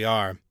powerful as we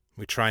are,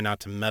 we try not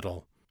to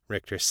meddle,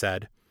 Richter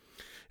said.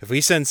 If we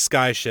send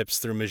skyships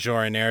through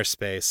Majoran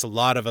airspace, a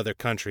lot of other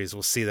countries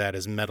will see that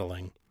as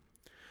meddling.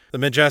 The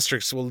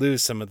Majestrix will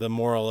lose some of the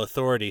moral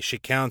authority she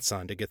counts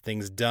on to get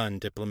things done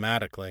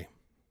diplomatically.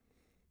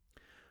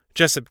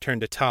 Jessup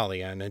turned to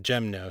Talia and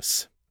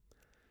Agemnos.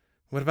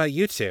 What about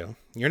you two?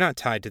 You're not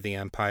tied to the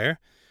Empire.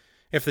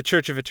 If the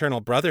Church of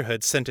Eternal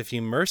Brotherhood sent a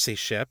few mercy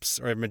ships,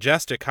 or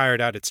Majestic hired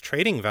out its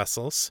trading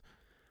vessels...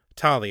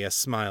 Talia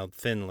smiled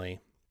thinly.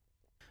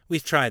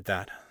 We've tried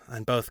that,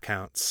 on both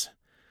counts.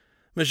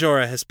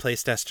 Majora has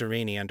placed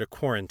Esterini under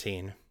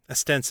quarantine,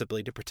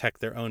 ostensibly to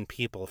protect their own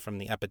people from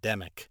the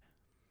epidemic.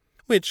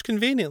 Which,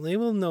 conveniently,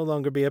 will no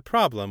longer be a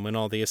problem when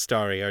all the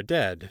Astari are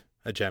dead,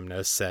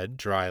 Agemnos said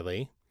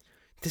dryly.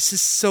 This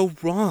is so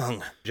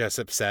wrong,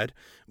 Jessup said.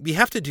 We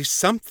have to do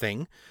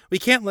something. We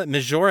can't let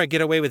Majora get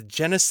away with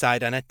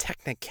genocide on a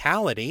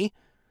technicality.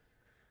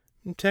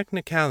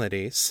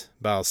 Technicalities,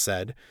 Baal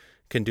said,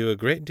 can do a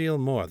great deal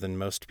more than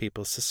most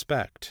people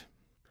suspect.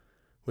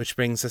 Which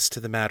brings us to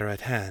the matter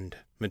at hand,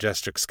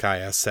 Majestrix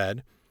Kaya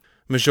said.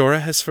 Majora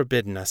has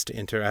forbidden us to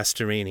enter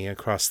Esterini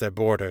across their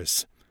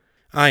borders.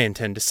 I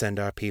intend to send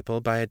our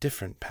people by a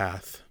different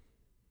path.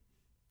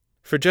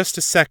 For just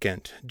a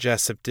second,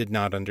 Jessup did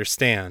not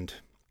understand.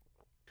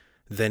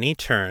 Then he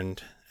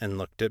turned and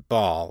looked at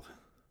Baal.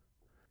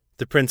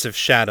 The Prince of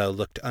Shadow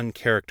looked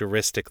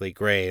uncharacteristically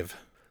grave.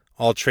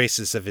 All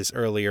traces of his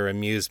earlier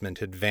amusement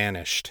had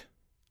vanished.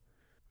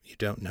 "You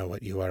don't know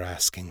what you are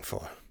asking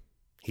for,"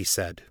 he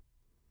said.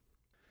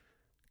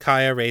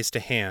 Kaya raised a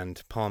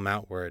hand, palm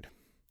outward.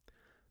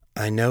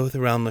 "I know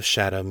the realm of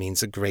shadow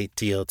means a great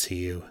deal to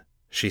you,"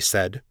 she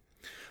said.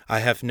 "I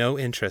have no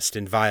interest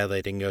in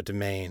violating your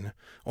domain,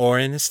 or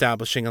in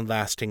establishing a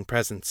lasting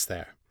presence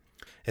there.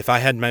 If I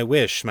had my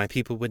wish, my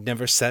people would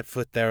never set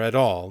foot there at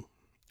all.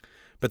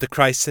 But the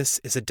crisis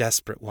is a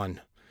desperate one,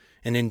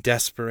 and in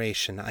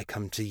desperation I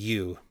come to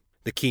you,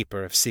 the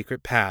keeper of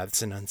secret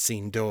paths and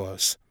unseen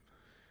doors.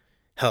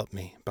 Help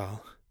me,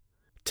 Baal.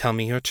 Tell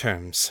me your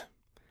terms.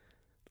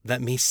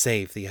 Let me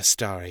save the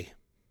Astari."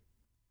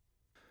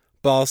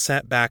 Baal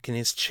sat back in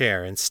his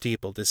chair and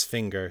steepled his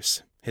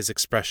fingers, his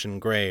expression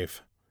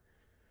grave.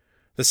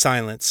 The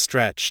silence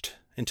stretched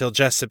until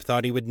Jessup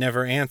thought he would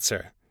never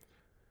answer.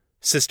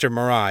 Sister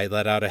Marai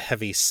let out a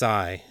heavy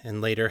sigh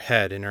and laid her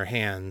head in her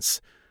hands,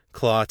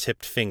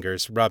 claw-tipped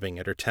fingers rubbing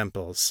at her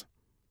temples.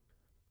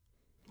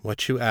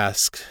 "What you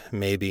ask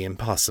may be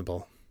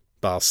impossible,"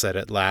 Baal said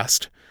at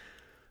last.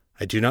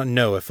 "I do not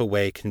know if a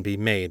way can be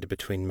made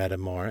between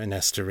Metamor and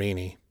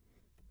Esterini."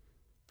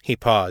 He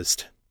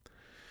paused.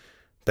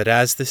 "But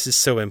as this is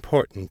so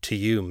important to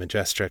you,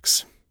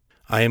 Majestrix,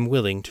 I am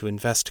willing to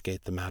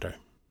investigate the matter."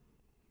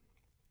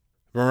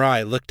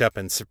 Marai looked up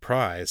in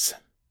surprise.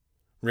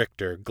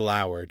 Richter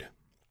glowered.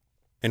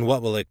 "And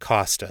what will it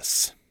cost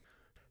us?"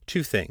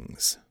 "2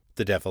 things,"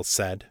 the devil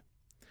said.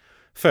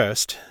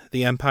 "First,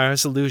 the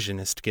Empire's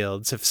illusionist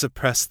guilds have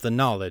suppressed the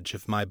knowledge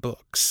of my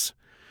books.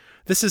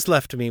 This has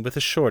left me with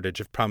a shortage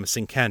of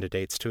promising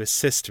candidates to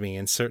assist me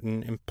in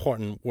certain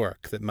important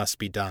work that must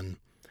be done.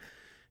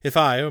 If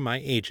I or my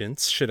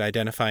agents should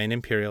identify an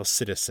Imperial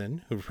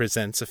citizen who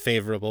presents a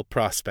favorable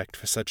prospect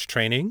for such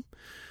training,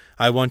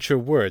 I want your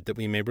word that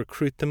we may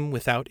recruit them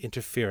without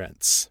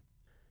interference."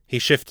 He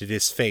shifted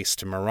his face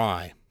to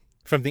Marai.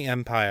 "From the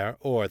Empire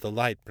or the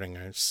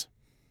Lightbringers."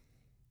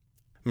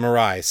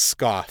 Marai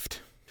scoffed.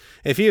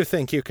 "If you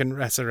think you can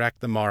resurrect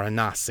the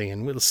Moranasi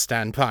and we'll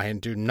stand by and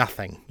do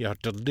nothing, you're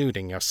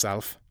deluding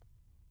yourself."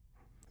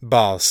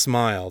 Baal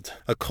smiled,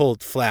 a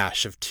cold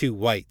flash of 2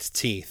 white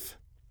teeth.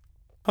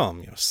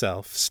 "Calm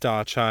yourself,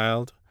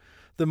 Star-Child.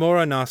 The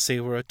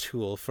Moranasi were a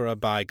tool for a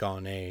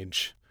bygone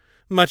age.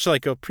 Much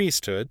like your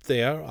priesthood,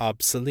 they are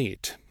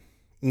obsolete.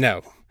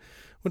 No,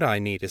 what I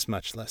need is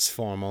much less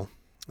formal.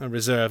 A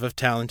reserve of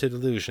talented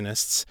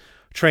illusionists,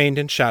 trained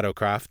in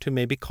shadowcraft, who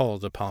may be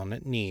called upon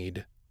at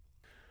need."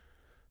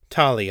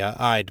 Talia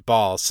eyed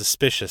Baal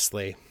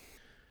suspiciously.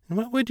 "And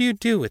what would you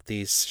do with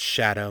these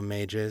shadow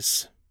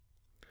mages?"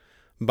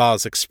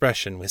 Baal's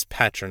expression was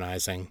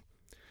patronizing.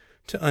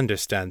 "To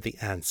understand the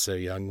answer,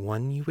 young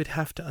one, you would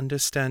have to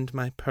understand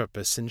my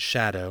purpose in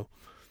shadow.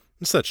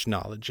 Such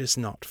knowledge is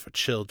not for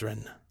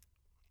children."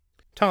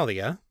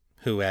 Talia,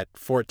 who at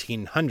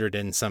 1400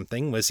 and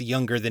something was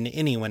younger than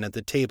anyone at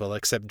the table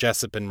except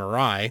Jessup and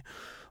Marai,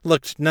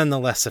 looked none the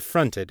less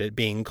affronted at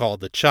being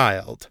called a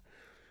child.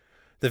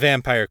 The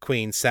Vampire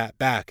Queen sat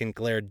back and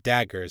glared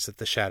daggers at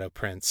the Shadow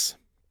Prince.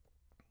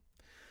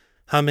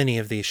 "How many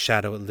of these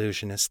shadow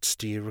illusionists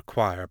do you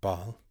require,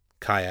 Baal?"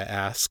 Kaya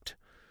asked.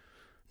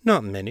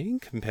 "Not many,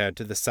 compared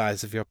to the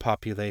size of your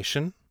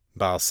population,"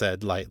 Baal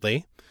said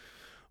lightly.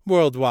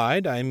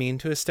 "Worldwide, I mean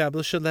to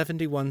establish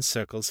 11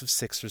 circles of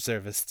 6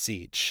 reservists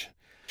each.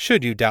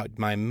 Should you doubt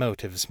my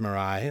motives,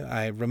 Marai,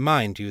 I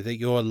remind you that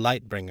your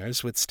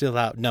Lightbringers would still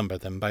outnumber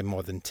them by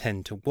more than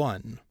 10 to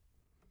 1.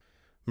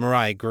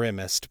 Marai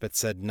grimaced, but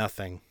said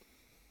nothing.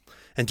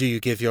 "And do you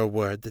give your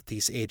word that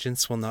these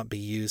agents will not be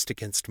used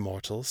against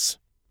mortals?"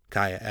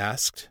 Kaya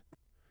asked.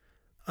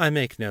 "I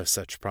make no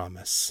such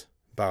promise,"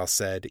 Baal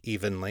said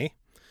evenly.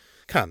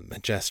 "Come,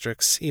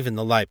 Majestrix, even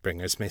the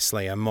Lightbringers may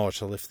slay a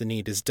mortal if the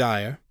need is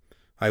dire.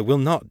 I will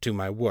not do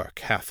my work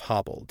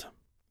half-hobbled."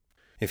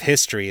 "If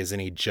history is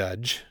any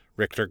judge,"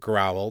 Richter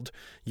growled,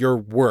 "your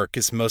work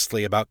is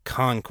mostly about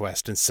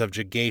conquest and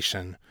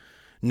subjugation.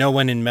 No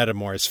one in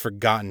Metamor has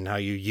forgotten how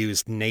you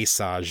used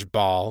Nasage,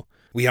 Baal.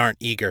 We aren't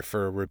eager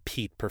for a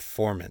repeat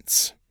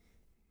performance."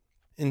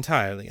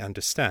 "Entirely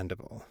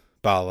understandable,"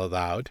 Baal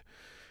allowed.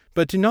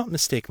 "But do not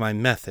mistake my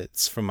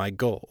methods for my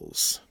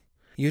goals.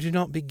 You do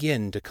not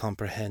begin to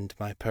comprehend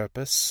my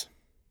purpose."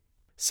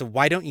 "So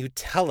why don't you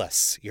tell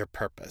us your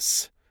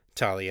purpose?"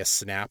 Talia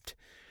snapped.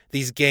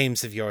 "These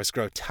games of yours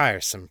grow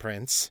tiresome,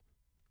 Prince."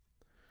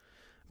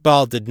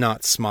 Baal did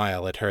not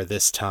smile at her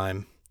this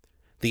time.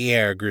 The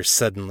air grew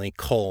suddenly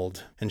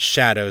cold, and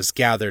shadows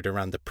gathered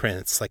around the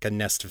prince like a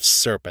nest of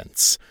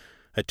serpents,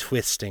 a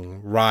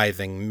twisting,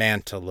 writhing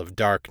mantle of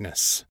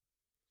darkness.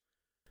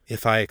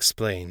 "If I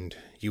explained,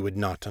 you would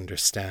not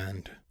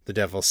understand," the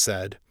devil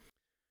said.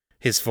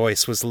 His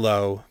voice was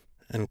low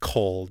and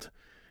cold,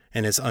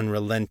 and as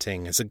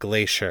unrelenting as a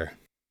glacier.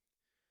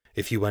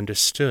 "If you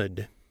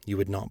understood, you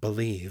would not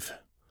believe.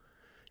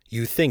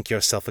 You think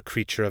yourself a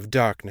creature of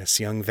darkness,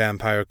 young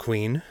Vampire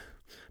Queen,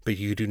 but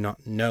you do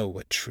not know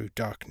what true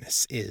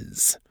darkness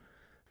is.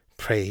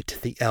 Pray to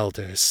the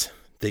elders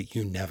that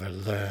you never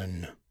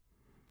learn."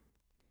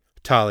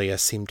 Talia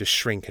seemed to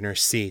shrink in her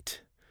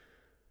seat.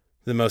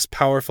 The most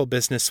powerful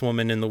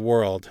businesswoman in the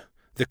world,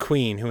 the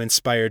queen who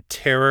inspired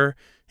terror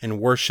and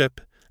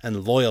worship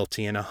and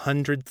loyalty in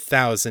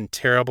 100,000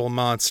 terrible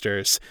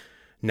monsters,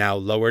 now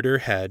lowered her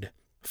head,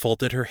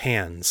 folded her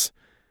hands,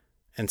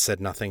 and said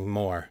nothing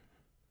more.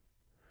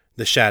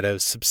 The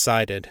shadows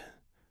subsided,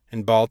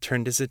 and Ball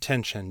turned his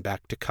attention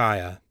back to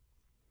Kaya.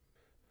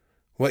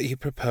 "What you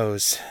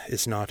propose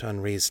is not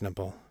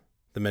unreasonable,"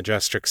 the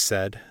Majestrix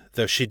said,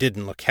 though she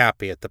didn't look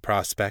happy at the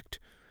prospect.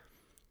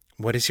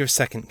 "What is your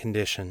second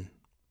condition?"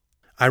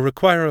 "I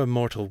require a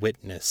mortal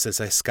witness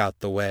as I scout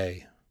the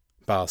way,"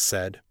 Ball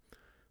said.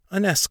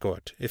 "An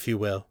escort, if you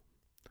will."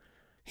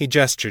 He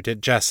gestured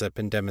at Jessup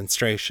in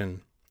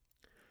demonstration.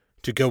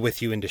 "To go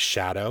with you into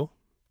shadow?"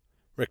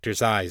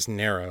 Richter's eyes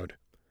narrowed.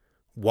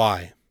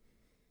 "Why?"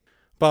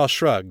 Ball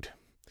shrugged.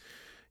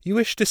 "You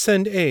wish to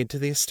send aid to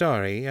the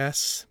Astari,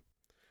 yes?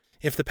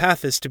 If the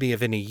path is to be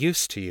of any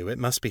use to you, it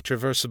must be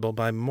traversable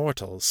by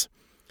mortals.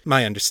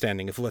 My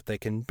understanding of what they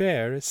can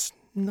bear is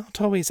not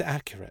always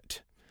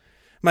accurate.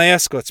 My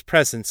escort's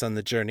presence on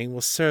the journey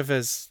will serve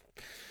as...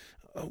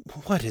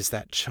 what is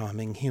that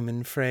charming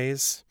human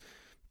phrase?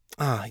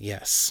 Ah,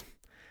 yes.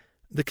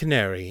 The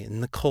canary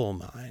in the coal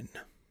mine."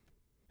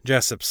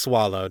 Jessup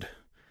swallowed.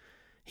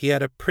 He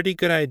had a pretty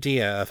good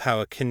idea of how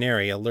a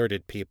canary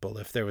alerted people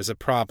if there was a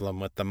problem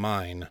with the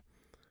mine.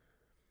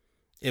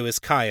 It was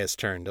Kaya's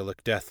turn to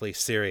look deathly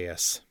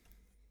serious.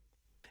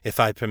 "If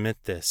I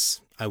permit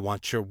this, I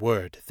want your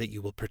word that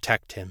you will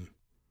protect him."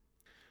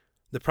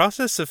 "The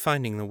process of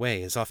finding the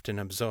way is often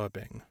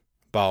absorbing,"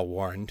 Ball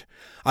warned.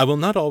 "I will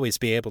not always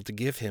be able to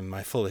give him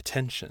my full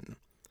attention.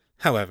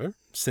 However,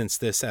 since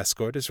this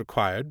escort is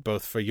required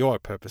both for your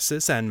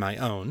purposes and my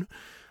own,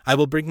 I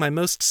will bring my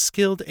most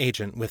skilled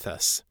agent with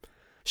us.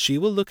 She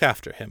will look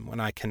after him when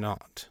I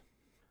cannot."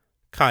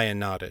 Kaya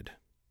nodded.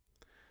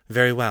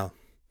 "Very well.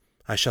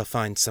 I shall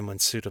find someone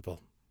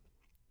suitable."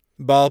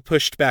 Ball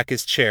pushed back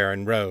his chair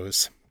and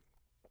rose.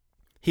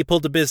 He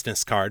pulled a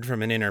business card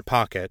from an inner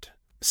pocket,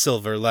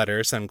 silver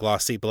letters on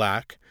glossy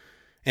black,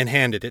 and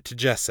handed it to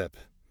Jessup.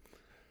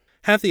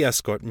 "Have the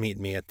escort meet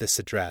me at this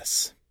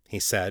address," he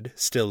said,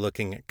 still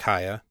looking at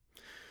Kaya.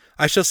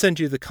 "I shall send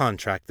you the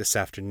contract this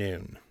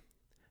afternoon.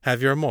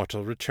 Have your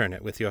immortal return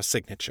it with your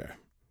signature."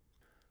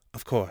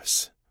 "Of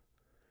course."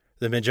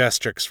 The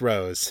Majestrix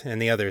rose,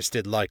 and the others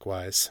did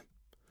likewise.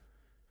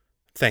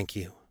 "Thank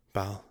you,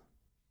 Bal."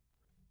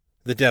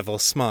 The devil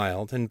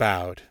smiled and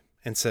bowed,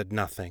 and said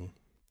nothing.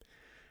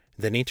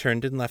 Then he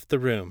turned and left the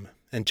room,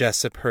 and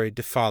Jessup hurried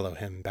to follow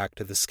him back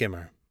to the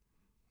skimmer.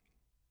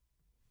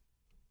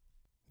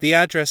 The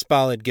address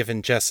Bal had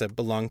given Jessup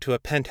belonged to a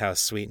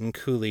penthouse suite in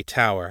Cooley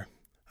Tower,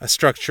 a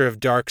structure of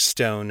dark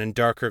stone and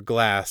darker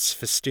glass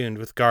festooned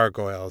with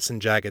gargoyles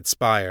and jagged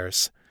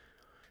spires.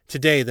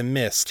 Today the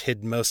mist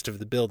hid most of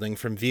the building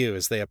from view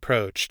as they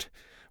approached,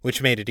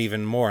 which made it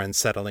even more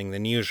unsettling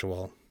than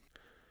usual.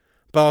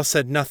 Ball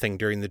said nothing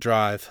during the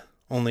drive,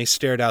 only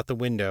stared out the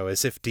window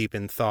as if deep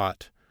in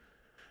thought.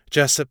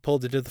 Jessup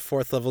pulled into the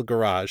fourth-level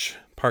garage,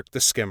 parked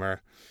the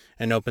skimmer,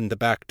 and opened the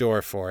back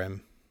door for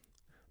him.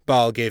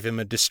 Ball gave him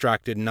a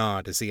distracted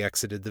nod as he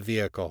exited the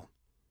vehicle.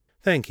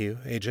 "Thank you,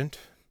 Agent,"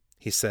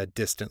 he said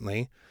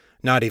distantly,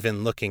 not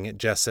even looking at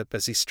Jessup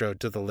as he strode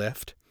to the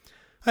lift.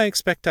 "I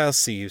expect I'll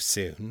see you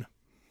soon."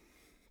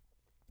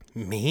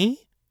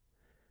 "Me?"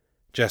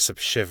 Jessup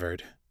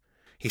shivered.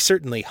 He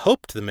certainly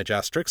hoped the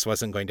Majestrix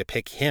wasn't going to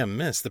pick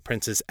him as the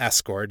prince's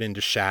escort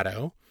into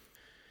shadow.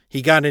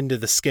 He got into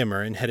the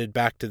skimmer and headed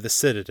back to the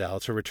Citadel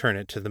to return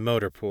it to the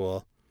motor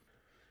pool.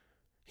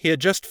 He had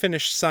just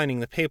finished signing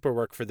the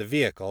paperwork for the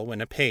vehicle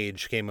when a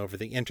page came over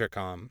the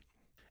intercom.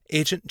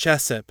 "Agent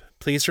Jessup,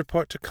 please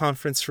report to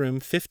conference room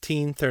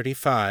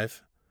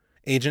 1535.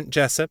 Agent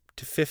Jessup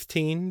to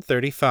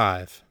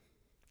 1535.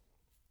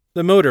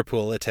 The motor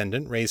pool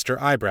attendant raised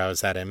her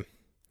eyebrows at him.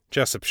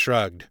 Jessup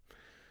shrugged.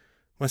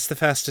 "What's the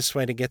fastest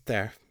way to get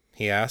there?"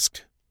 he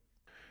asked.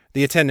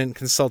 The attendant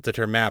consulted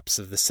her maps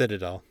of the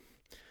Citadel.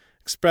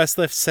 "Express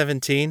lift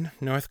 17,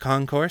 North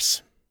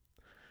Concourse."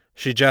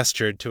 She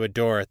gestured to a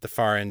door at the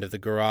far end of the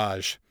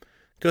garage.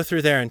 "Go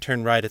through there and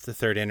turn right at the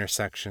third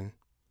intersection."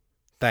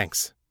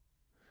 "Thanks."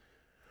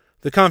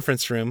 The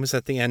conference room was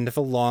at the end of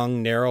a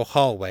long, narrow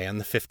hallway on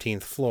the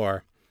 15th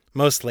floor,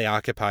 mostly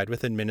occupied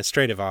with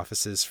administrative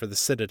offices for the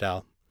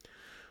Citadel.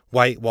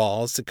 White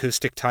walls,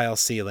 acoustic tile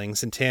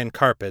ceilings, and tan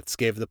carpets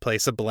gave the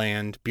place a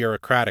bland,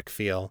 bureaucratic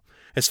feel,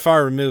 as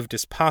far removed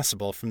as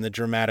possible from the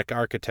dramatic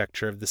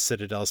architecture of the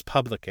Citadel's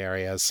public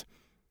areas.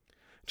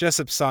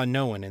 Jessup saw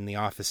no one in the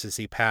offices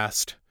he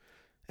passed.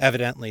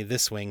 Evidently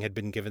this wing had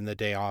been given the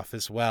day off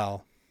as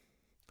well.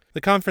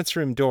 The conference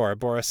room door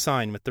bore a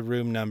sign with the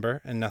room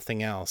number and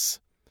nothing else.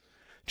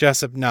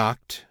 Jessup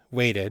knocked,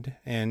 waited,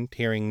 and,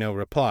 hearing no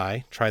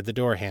reply, tried the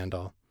door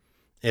handle.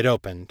 It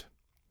opened.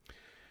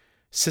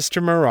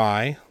 Sister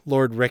Marai,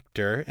 Lord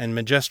Richter, and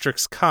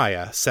Majestrix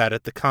Kaya sat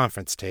at the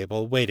conference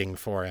table waiting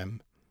for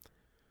him.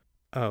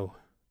 "Oh,"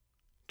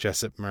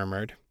 Jessup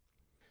murmured.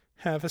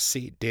 "Have a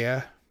seat,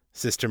 dear,"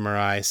 Sister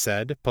Marai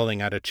said,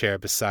 pulling out a chair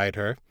beside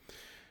her.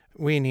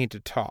 We need to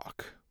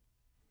talk.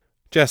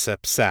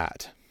 Jessup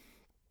sat.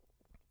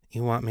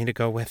 You want me to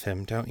go with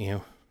him, don't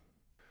you?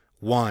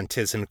 Want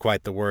isn't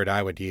quite the word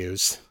I would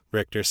use,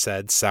 Richter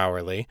said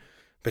sourly,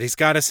 but he's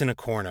got us in a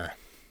corner.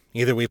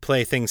 Either we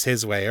play things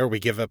his way or we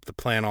give up the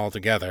plan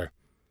altogether.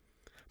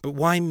 But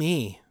why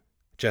me?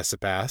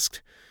 Jessup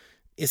asked.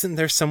 Isn't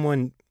there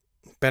someone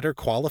better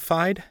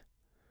qualified?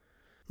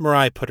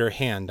 Mirai put her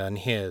hand on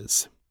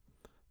his.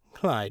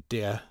 Clyde,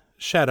 dear,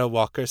 shadow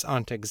walkers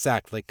aren't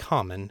exactly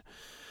common.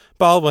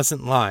 Ball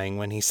wasn't lying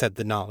when he said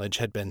the knowledge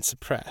had been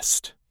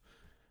suppressed.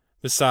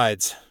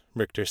 Besides,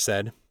 Richter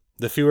said,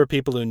 the fewer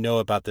people who know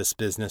about this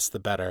business, the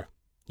better.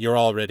 You're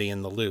already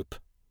in the loop.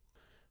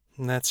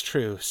 That's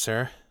true,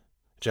 sir,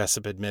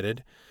 Jessup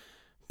admitted.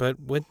 But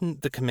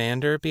wouldn't the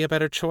commander be a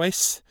better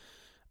choice?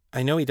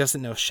 I know he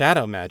doesn't know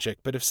shadow magic,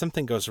 but if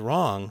something goes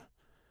wrong...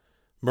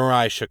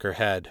 Mirai shook her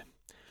head.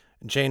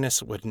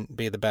 Janus wouldn't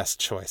be the best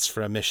choice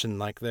for a mission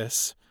like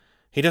this.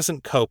 He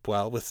doesn't cope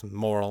well with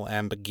moral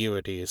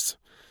ambiguities.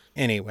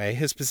 Anyway,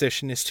 his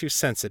position is too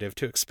sensitive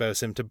to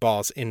expose him to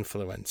Ball's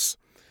influence.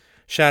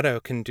 Shadow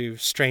can do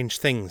strange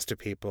things to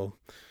people,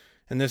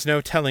 and there's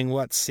no telling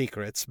what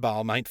secrets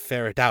Ball might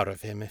ferret out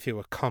of him if he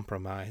were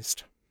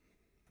compromised.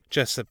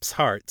 Jessup's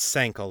heart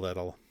sank a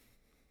little.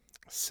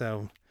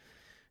 So,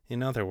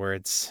 in other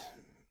words,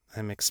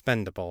 I'm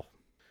expendable.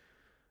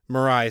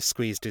 Mirai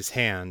squeezed his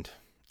hand.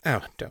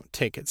 Oh, don't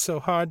take it so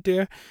hard,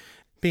 dear.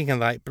 Being a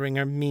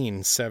Lightbringer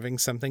means serving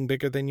something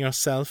bigger than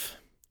yourself.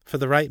 For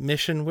the right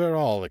mission, we're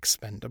all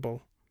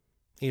expendable.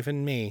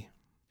 Even me.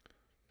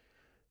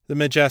 The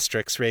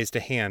Majestrix raised a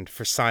hand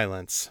for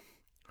silence.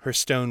 Her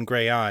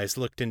stone-gray eyes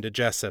looked into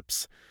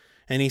Jessup's,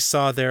 and he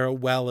saw there a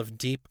well of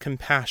deep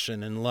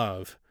compassion and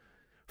love.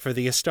 For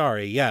the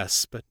Astari,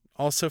 yes, but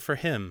also for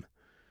him.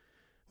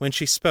 When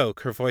she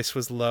spoke, her voice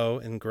was low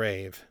and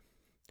grave.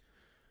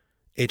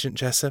 Agent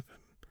Jessup,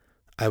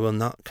 I will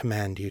not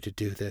command you to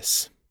do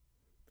this.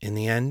 In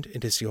the end,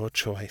 it is your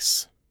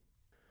choice.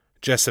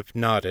 Jessup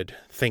nodded,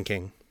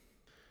 thinking.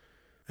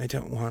 I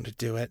don't want to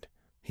do it,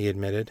 he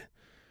admitted.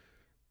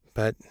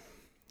 But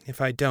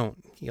if I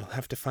don't, you'll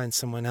have to find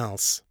someone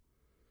else.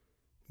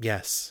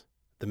 Yes,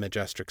 the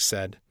Majestrix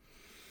said.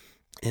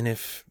 And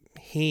if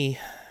he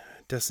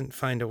doesn't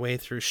find a way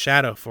through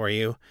shadow for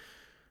you,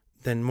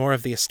 then more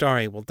of the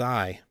Astari will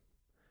die.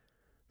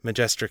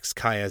 Majestrix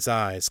Kaya's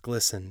eyes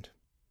glistened.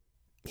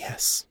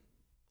 Yes.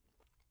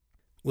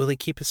 Will he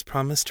keep his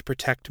promise to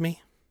protect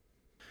me?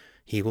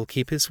 He will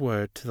keep his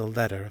word to the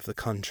letter of the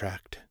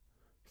contract,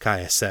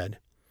 Kaya said.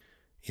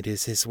 It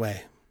is his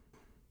way.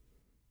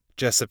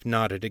 Jessup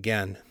nodded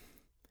again.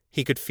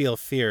 He could feel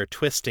fear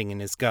twisting in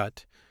his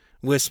gut,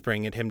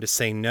 whispering at him to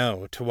say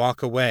no, to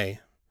walk away.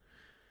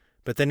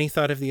 But then he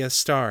thought of the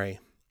Astari,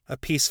 a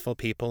peaceful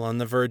people on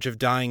the verge of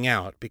dying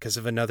out because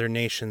of another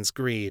nation's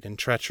greed and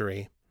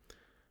treachery.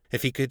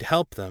 If he could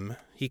help them,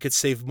 he could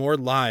save more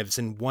lives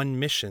in one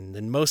mission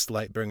than most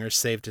Lightbringers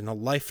saved in a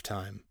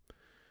lifetime.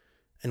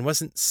 And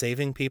wasn't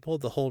saving people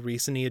the whole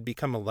reason he had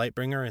become a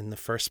Lightbringer in the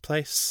first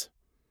place?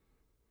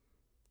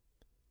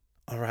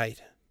 All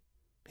right,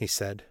 he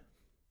said.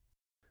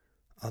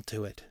 I'll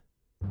do it.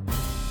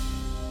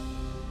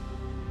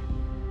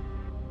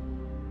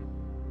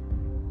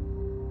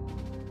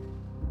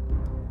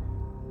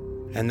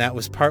 And that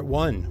was part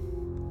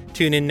 1.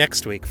 Tune in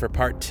next week for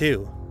part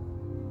 2.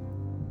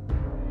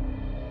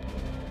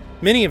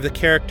 Many of the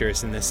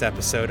characters in this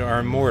episode are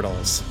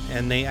immortals,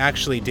 and they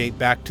actually date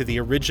back to the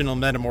original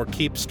Metamor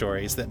Keep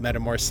stories that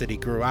Metamor City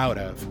grew out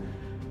of.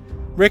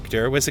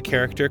 Richter was a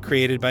character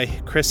created by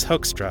Chris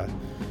Hoekstra,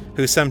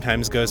 who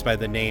sometimes goes by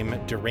the name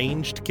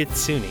Deranged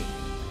Kitsune.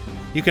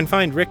 You can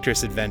find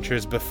Richter's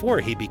adventures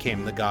before he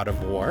became the God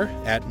of War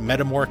at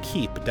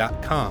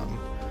metamorkeep.com,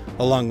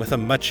 along with a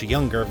much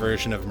younger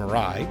version of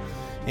Mirai,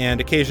 and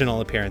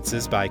occasional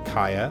appearances by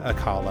Kaya,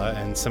 Akala,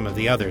 and some of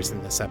the others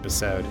in this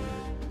episode.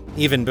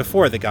 Even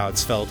before the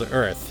gods fell to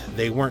Earth,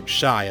 they weren't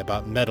shy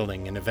about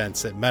meddling in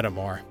events at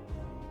Metamor.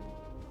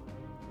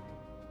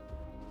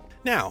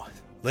 Now,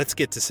 let's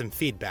get to some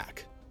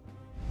feedback.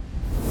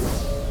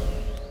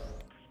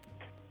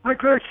 Hi,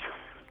 Chris.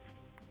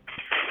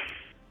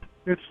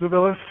 It's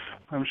Nubilis.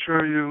 I'm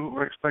sure you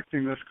were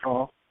expecting this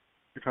call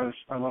because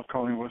I love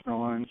calling voicemail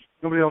lines.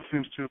 Nobody else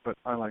seems to, but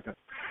I like it.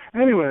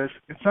 Anyways,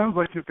 it sounds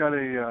like you've got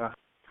a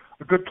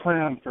good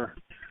plan for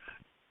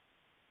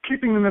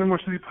keeping the Metamor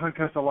City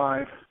podcast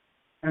alive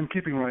and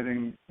keeping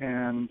writing.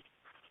 And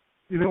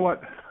you know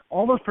what?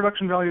 All those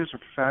production values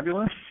are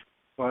fabulous,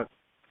 but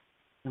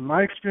in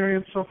my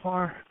experience so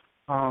far,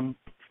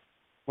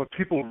 what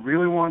people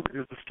really want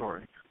is the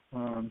story.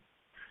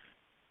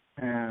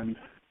 And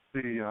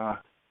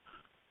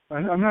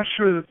I'm not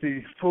sure that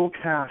the full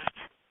cast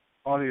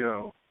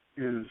audio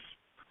is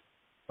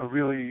a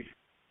really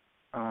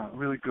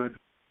good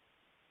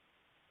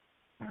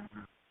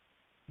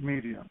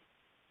medium.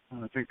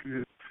 I think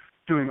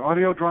doing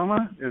audio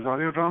drama is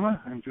audio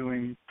drama, and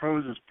doing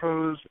prose is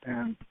prose,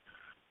 and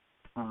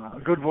a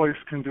good voice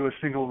can do a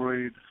single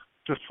read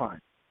just fine.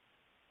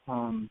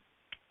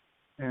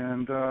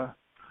 And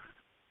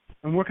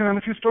I'm working on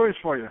a few stories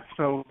for you,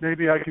 so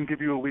maybe I can give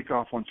you a week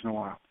off once in a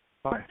while.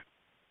 Bye.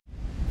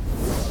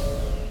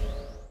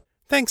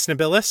 Thanks,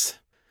 Nabilis.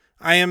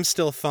 I am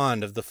still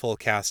fond of the full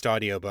cast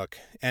audiobook,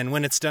 and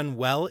when it's done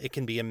well, it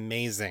can be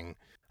amazing.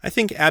 I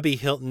think Abby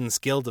Hilton's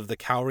Guild of the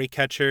Cowrie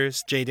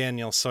Catchers, J.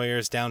 Daniel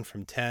Sawyer's Down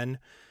from 10,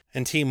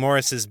 and T.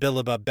 Morris's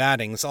Billabub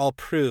Battings all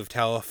proved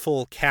how a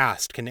full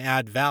cast can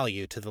add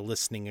value to the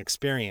listening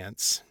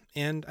experience,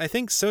 and I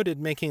think so did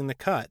Making the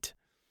Cut.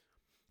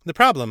 The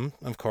problem,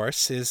 of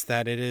course, is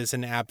that it is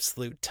an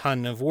absolute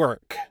ton of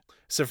work,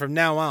 so from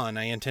now on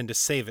I intend to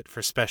save it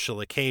for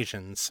special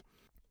occasions.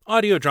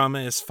 Audio drama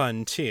is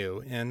fun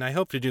too, and I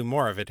hope to do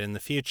more of it in the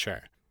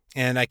future.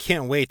 And I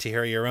can't wait to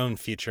hear your own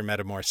future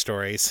Metamor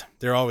stories.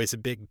 They're always a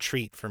big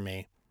treat for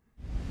me.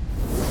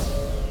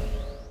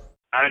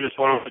 I just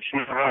want to let you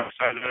know how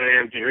excited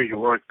I am to hear your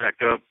work back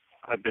up.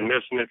 I've been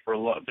missing it for a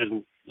lot.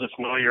 Been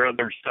listening to all your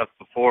other stuff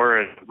before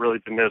and really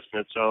been missing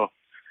it. So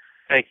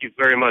thank you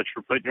very much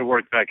for putting your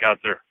work back out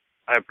there.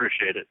 I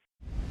appreciate it.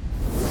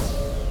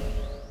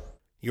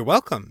 You're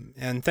welcome,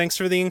 and thanks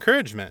for the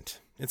encouragement.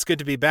 It's good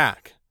to be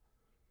back.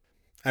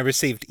 I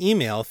received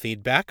email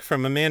feedback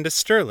from Amanda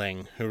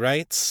Sterling, who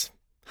writes,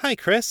 "Hi,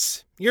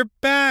 Chris. You're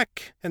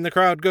back!" And the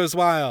crowd goes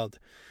wild.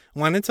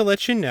 Wanted to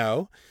let you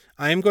know,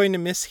 I am going to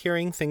miss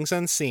hearing things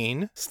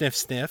unseen, sniff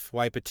sniff,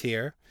 wipe a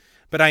tear,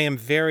 but I am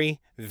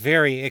very,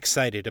 very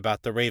excited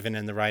about The Raven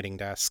and the Writing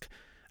Desk.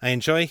 I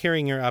enjoy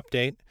hearing your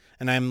update,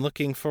 and I am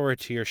looking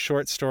forward to your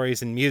short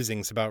stories and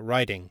musings about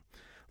writing.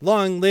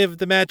 Long live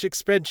the magic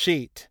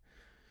spreadsheet!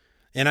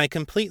 And I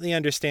completely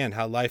understand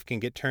how life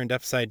can get turned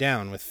upside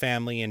down with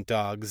family and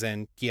dogs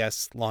and,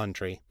 yes,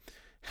 laundry.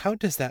 How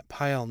does that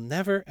pile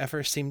never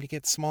ever seem to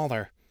get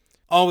smaller?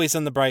 Always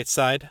on the bright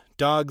side,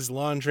 dogs,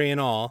 laundry,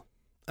 and all,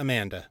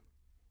 Amanda.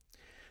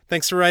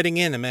 Thanks for writing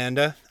in,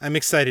 Amanda. I'm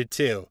excited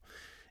too.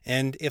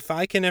 And if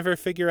I can ever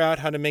figure out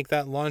how to make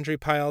that laundry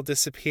pile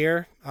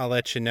disappear, I'll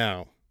let you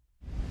know.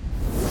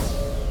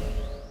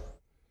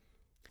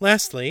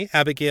 Lastly,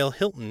 Abigail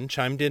Hilton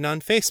chimed in on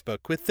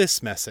Facebook with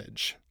this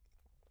message.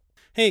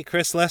 Hey,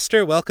 Chris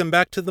Lester, welcome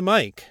back to the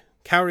mic.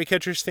 Cowrie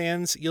Catchers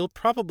fans, you'll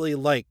probably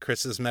like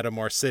Chris's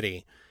Metamor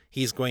City.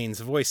 He's Gwain's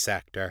voice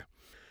actor.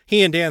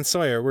 He and Dan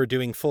Sawyer were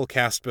doing full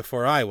cast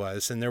before I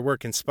was, and their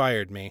work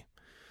inspired me.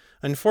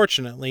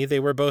 Unfortunately,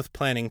 they were both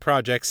planning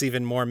projects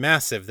even more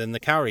massive than the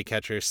Cowrie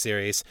Catchers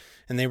series,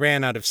 and they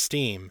ran out of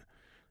steam.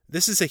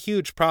 This is a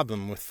huge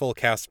problem with full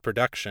cast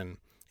production.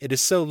 It is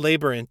so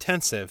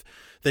labor-intensive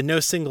that no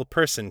single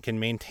person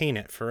can maintain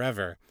it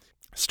forever.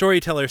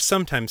 Storytellers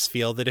sometimes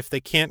feel that if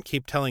they can't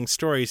keep telling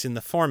stories in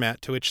the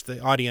format to which the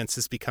audience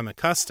has become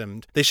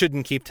accustomed, they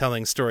shouldn't keep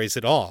telling stories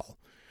at all.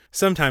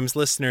 Sometimes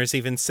listeners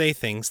even say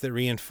things that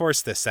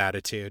reinforce this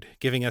attitude,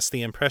 giving us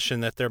the impression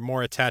that they're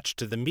more attached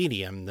to the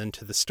medium than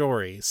to the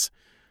stories.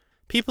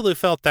 People who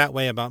felt that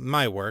way about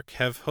my work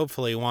have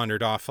hopefully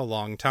wandered off a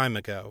long time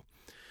ago.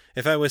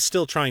 If I was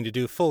still trying to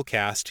do full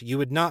cast, you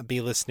would not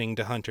be listening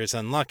to Hunter's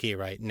Unlucky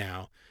right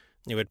now.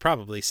 It would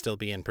probably still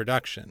be in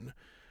production.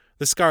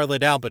 The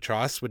Scarlet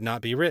Albatross would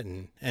not be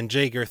written, and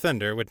Jaeger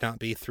Thunder would not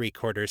be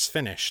 3/4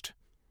 finished.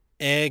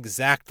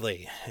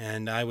 Exactly,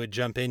 and I would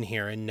jump in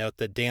here and note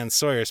that Dan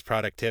Sawyer's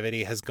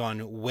productivity has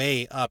gone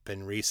way up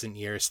in recent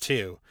years,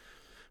 too.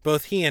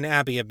 Both he and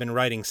Abby have been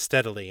writing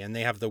steadily, and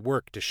they have the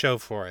work to show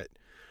for it.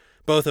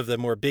 Both of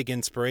them were big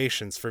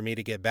inspirations for me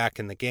to get back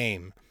in the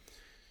game.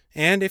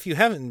 And if you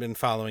haven't been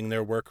following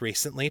their work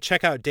recently,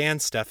 check out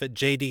Dan's stuff at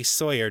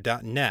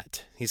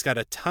jdsawyer.net. He's got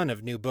a ton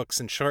of new books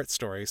and short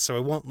stories, so I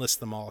won't list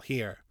them all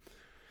here.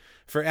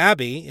 For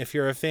Abby, if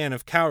you're a fan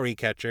of Cowrie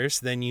Catchers,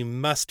 then you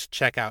must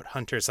check out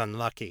Hunter's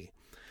Unlucky.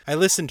 I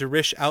listened to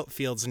Rish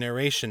Outfield's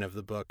narration of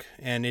the book,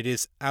 and it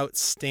is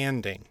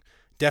outstanding.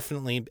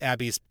 Definitely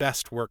Abby's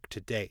best work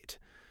to date.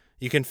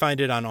 You can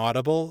find it on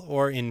Audible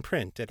or in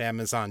print at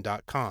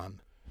Amazon.com.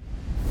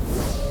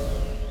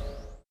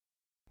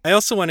 I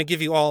also want to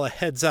give you all a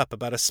heads up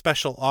about a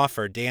special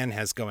offer Dan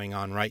has going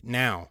on right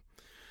now.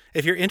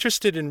 If you're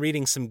interested in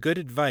reading some good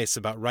advice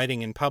about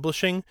writing and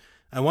publishing,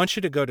 I want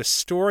you to go to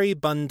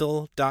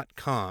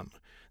storybundle.com.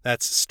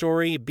 That's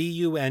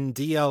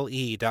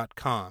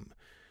storybundle.com.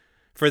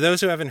 For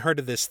those who haven't heard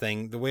of this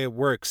thing, the way it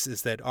works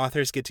is that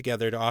authors get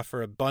together to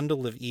offer a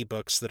bundle of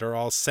ebooks that are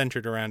all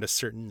centered around a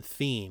certain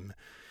theme.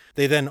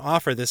 They then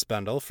offer this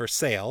bundle for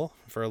sale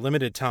for a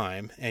limited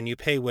time, and you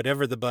pay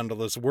whatever the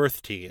bundle is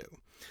worth to you.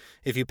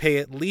 If you pay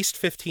at least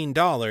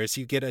 $15,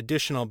 you get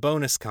additional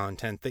bonus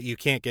content that you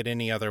can't get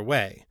any other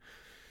way.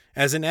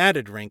 As an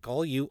added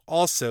wrinkle, you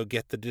also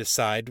get to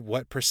decide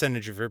what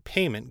percentage of your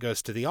payment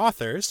goes to the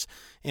authors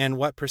and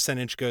what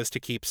percentage goes to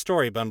keep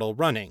Story Bundle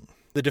running.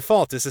 The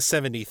default is a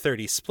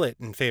 70-30 split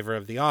in favor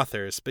of the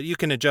authors, but you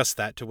can adjust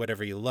that to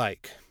whatever you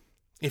like.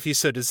 If you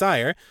so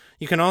desire,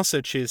 you can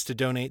also choose to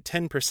donate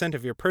 10%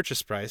 of your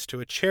purchase price to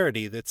a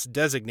charity that's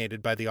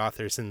designated by the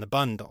authors in the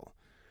bundle.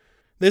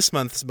 This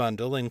month's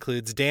bundle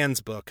includes Dan's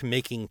book,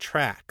 Making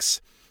Tracks,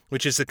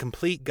 which is a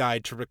complete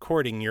guide to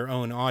recording your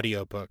own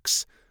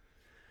audiobooks.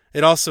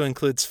 It also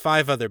includes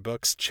 5 other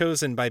books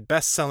chosen by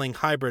best-selling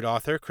hybrid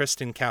author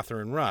Kristen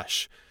Catherine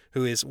Rush,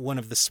 who is one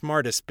of the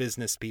smartest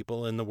business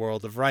people in the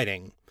world of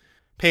writing.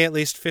 Pay at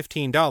least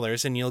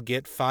 $15 and you'll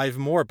get 5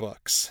 more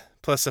books,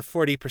 plus a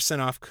 40%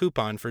 off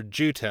coupon for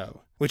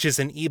Juto, which is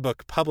an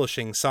ebook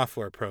publishing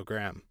software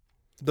program.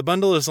 The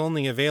bundle is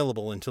only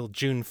available until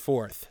June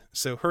 4th,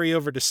 so hurry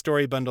over to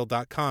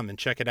storybundle.com and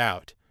check it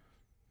out.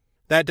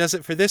 That does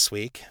it for this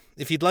week.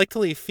 If you'd like to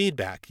leave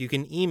feedback, you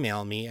can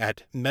email me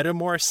at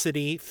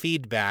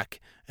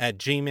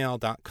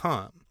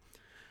metamorcityfeedback@gmail.com.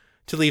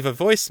 To leave a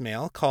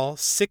voicemail, call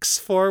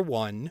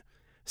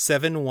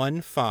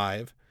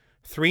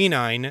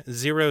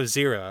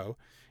 641-715-3900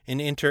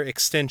 and enter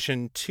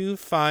extension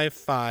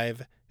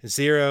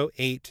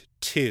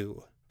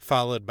 255082,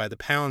 followed by the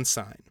pound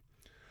sign.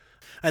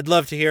 I'd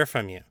love to hear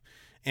from you.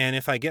 And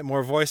if I get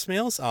more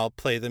voicemails, I'll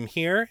play them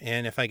here,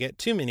 and if I get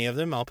too many of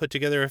them, I'll put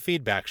together a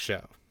feedback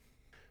show.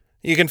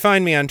 You can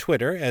find me on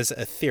Twitter as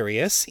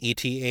Etherius,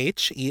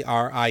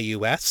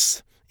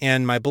 ETHERIUS,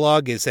 and my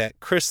blog is at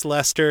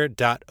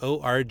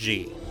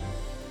chrislester.org.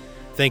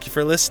 Thank you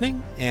for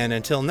listening, and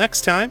until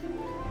next time,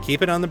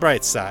 keep it on the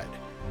bright side.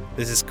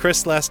 This is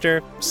Chris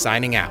Lester,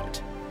 signing out.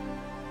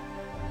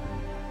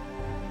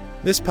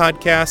 This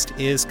podcast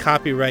is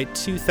copyright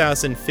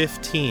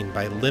 2015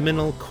 by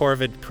Liminal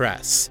Corvid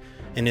Press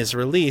and is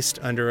released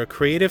under a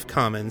Creative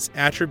Commons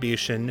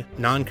Attribution,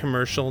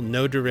 Non-Commercial,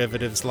 No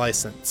Derivatives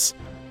license.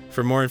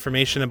 For more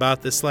information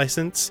about this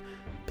license,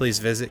 please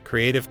visit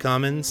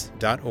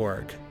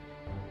creativecommons.org.